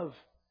love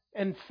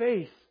and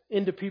faith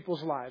into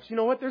people's lives. You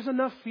know what? There's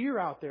enough fear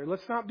out there.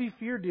 Let's not be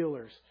fear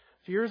dealers.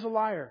 Fear is a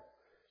liar.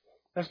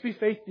 Let's be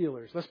faith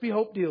dealers. Let's be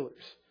hope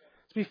dealers.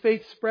 Let's be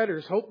faith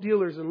spreaders, hope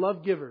dealers, and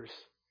love givers.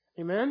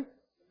 Amen?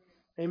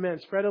 Amen.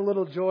 Spread a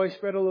little joy,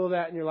 spread a little of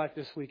that in your life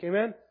this week.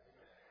 Amen?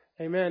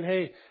 Amen.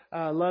 Hey,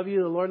 love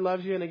you. The Lord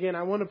loves you. And again,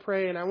 I want to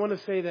pray and I want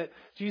to say that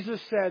Jesus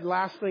said,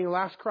 last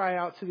cry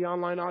out to the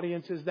online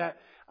audience is that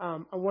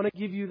I want to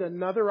give you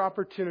another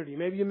opportunity.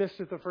 Maybe you missed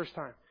it the first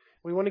time.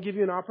 We want to give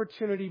you an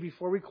opportunity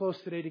before we close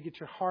today to get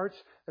your hearts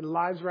and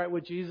lives right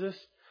with Jesus.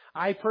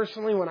 I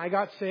personally, when I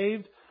got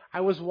saved,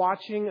 I was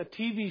watching a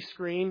TV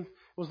screen.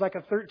 It was like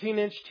a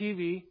 13-inch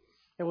TV.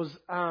 It was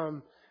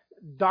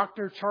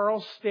Dr.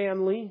 Charles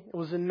Stanley. It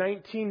was in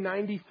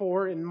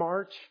 1994 in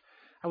March.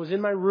 I was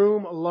in my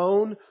room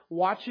alone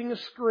watching a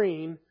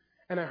screen,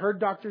 and I heard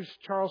Dr.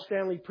 Charles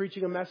Stanley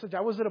preaching a message.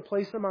 I was at a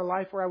place in my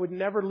life where I would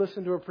never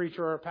listen to a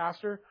preacher or a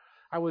pastor.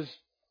 I was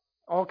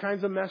all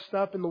kinds of messed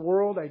up in the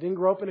world. I didn't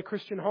grow up in a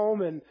Christian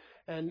home,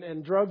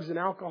 and drugs and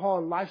alcohol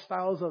and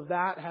lifestyles of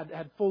that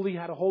had fully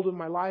had a hold of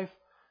my life.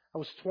 I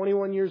was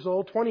 20 years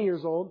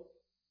old,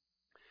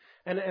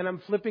 and I'm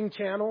flipping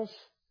channels,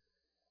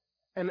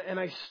 and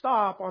I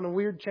stop on a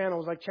weird channel. It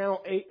was like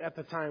channel 8 at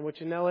the time,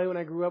 which in LA when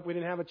I grew up, we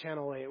didn't have a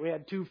channel 8. We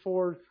had 2,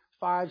 4,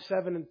 5,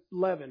 7,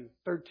 11,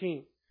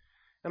 13.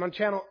 And on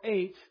channel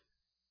 8,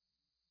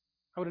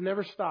 I would have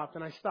never stopped,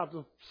 and I stopped.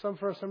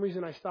 For some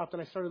reason, I stopped,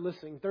 and I started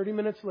listening. 30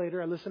 minutes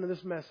later, I listened to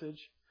this message,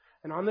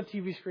 and on the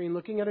TV screen,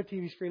 looking at a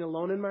TV screen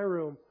alone in my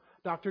room,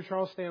 Dr.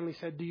 Charles Stanley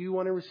said, do you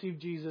want to receive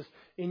Jesus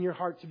in your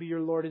heart to be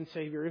your Lord and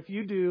Savior? If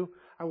you do,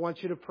 I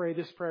want you to pray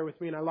this prayer with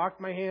me. And I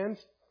locked my hands,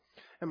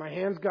 and my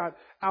hands got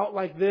out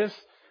like this,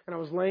 and I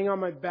was laying on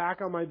my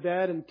back on my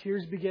bed, and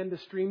tears began to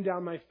stream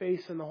down my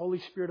face, and the Holy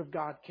Spirit of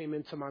God came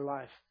into my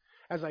life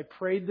as I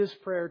prayed this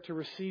prayer to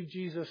receive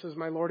Jesus as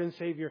my Lord and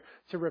Savior,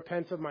 to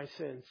repent of my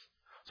sins.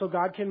 So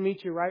God can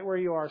meet you right where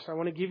you are. So I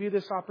want to give you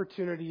this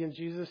opportunity in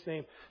Jesus'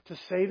 name to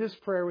say this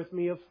prayer with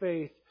me of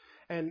faith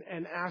and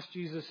ask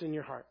Jesus in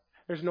your heart.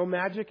 There's no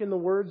magic in the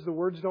words. The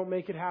words don't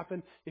make it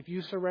happen. If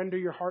you surrender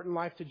your heart and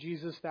life to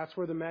Jesus, that's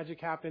where the magic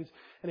happens.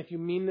 And if you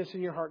mean this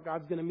in your heart,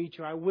 God's going to meet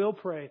you. I will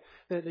pray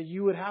that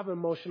you would have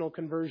emotional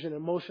conversion,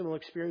 emotional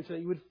experience,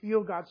 that you would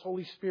feel God's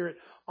Holy Spirit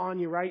on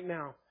you right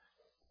now.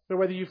 But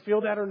whether you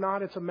feel that or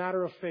not, it's a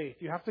matter of faith.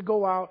 You have to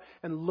go out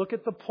and look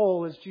at the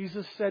pole, as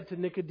Jesus said to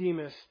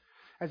Nicodemus,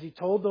 as he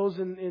told those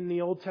in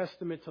the Old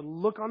Testament to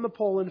look on the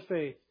pole in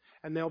faith,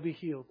 and they'll be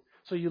healed.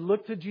 So you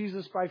look to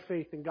Jesus by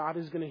faith, and God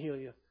is going to heal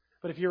you.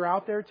 But if you're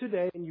out there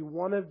today and you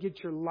want to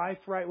get your life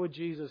right with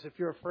Jesus, if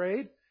you're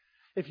afraid,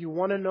 if you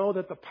want to know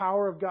that the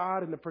power of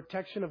God and the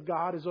protection of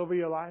God is over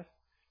your life,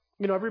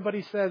 you know,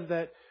 everybody says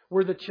that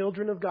we're the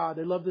children of God.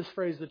 They love this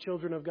phrase, the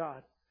children of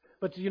God.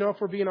 But, you know, if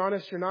we're being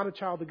honest, you're not a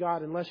child of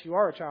God unless you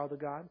are a child of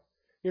God.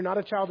 You're not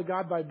a child of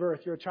God by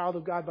birth. You're a child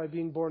of God by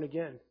being born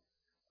again.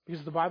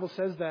 Because the Bible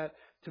says that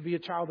to be a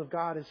child of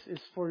God is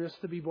for us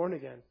to be born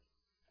again.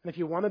 And if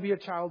you want to be a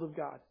child of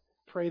God,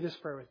 pray this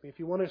prayer with me. If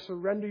you want to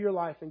surrender your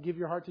life and give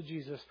your heart to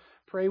Jesus,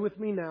 pray with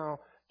me now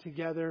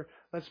together.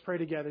 Let's pray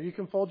together. You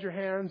can fold your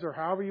hands or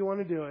however you want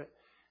to do it.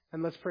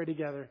 And let's pray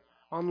together.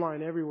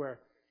 Online, everywhere.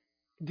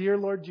 Dear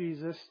Lord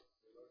Jesus,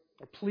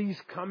 please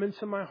come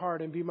into my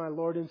heart and be my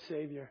Lord and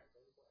Savior.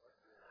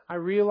 I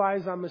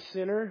realize I'm a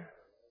sinner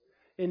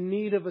in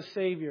need of a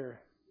Savior.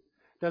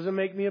 Doesn't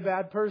make me a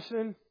bad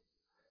person,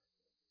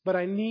 but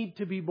I need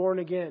to be born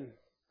again.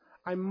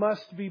 I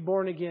must be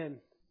born again.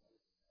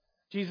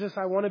 Jesus,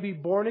 I want to be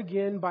born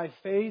again by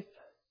faith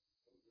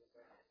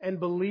and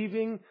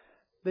believing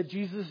that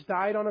Jesus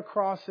died on a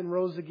cross and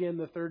rose again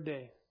the third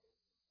day.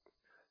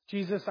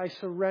 Jesus, I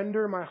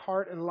surrender my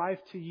heart and life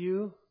to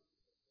you.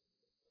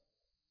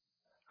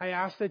 I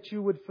ask that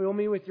you would fill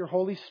me with your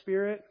Holy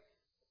Spirit.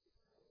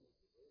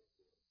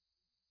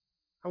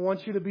 I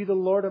want you to be the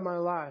Lord of my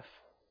life.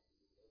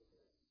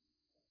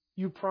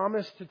 You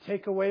promised to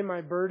take away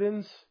my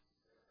burdens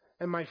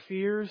and my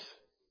fears.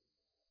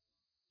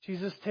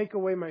 Jesus, take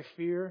away my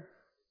fear.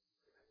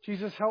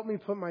 Jesus, help me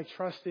put my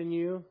trust in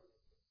you.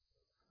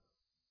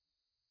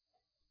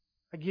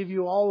 I give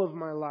you all of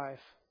my life.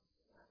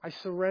 I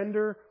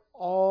surrender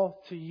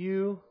all to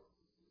you.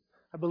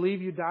 I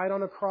believe you died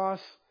on a cross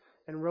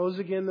and rose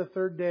again the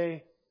third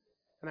day.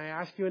 And I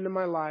ask you into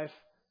my life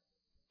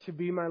to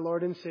be my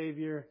Lord and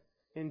Savior.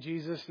 In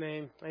Jesus'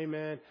 name,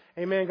 amen.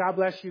 Amen. God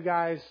bless you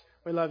guys.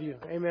 We love you.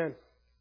 Amen.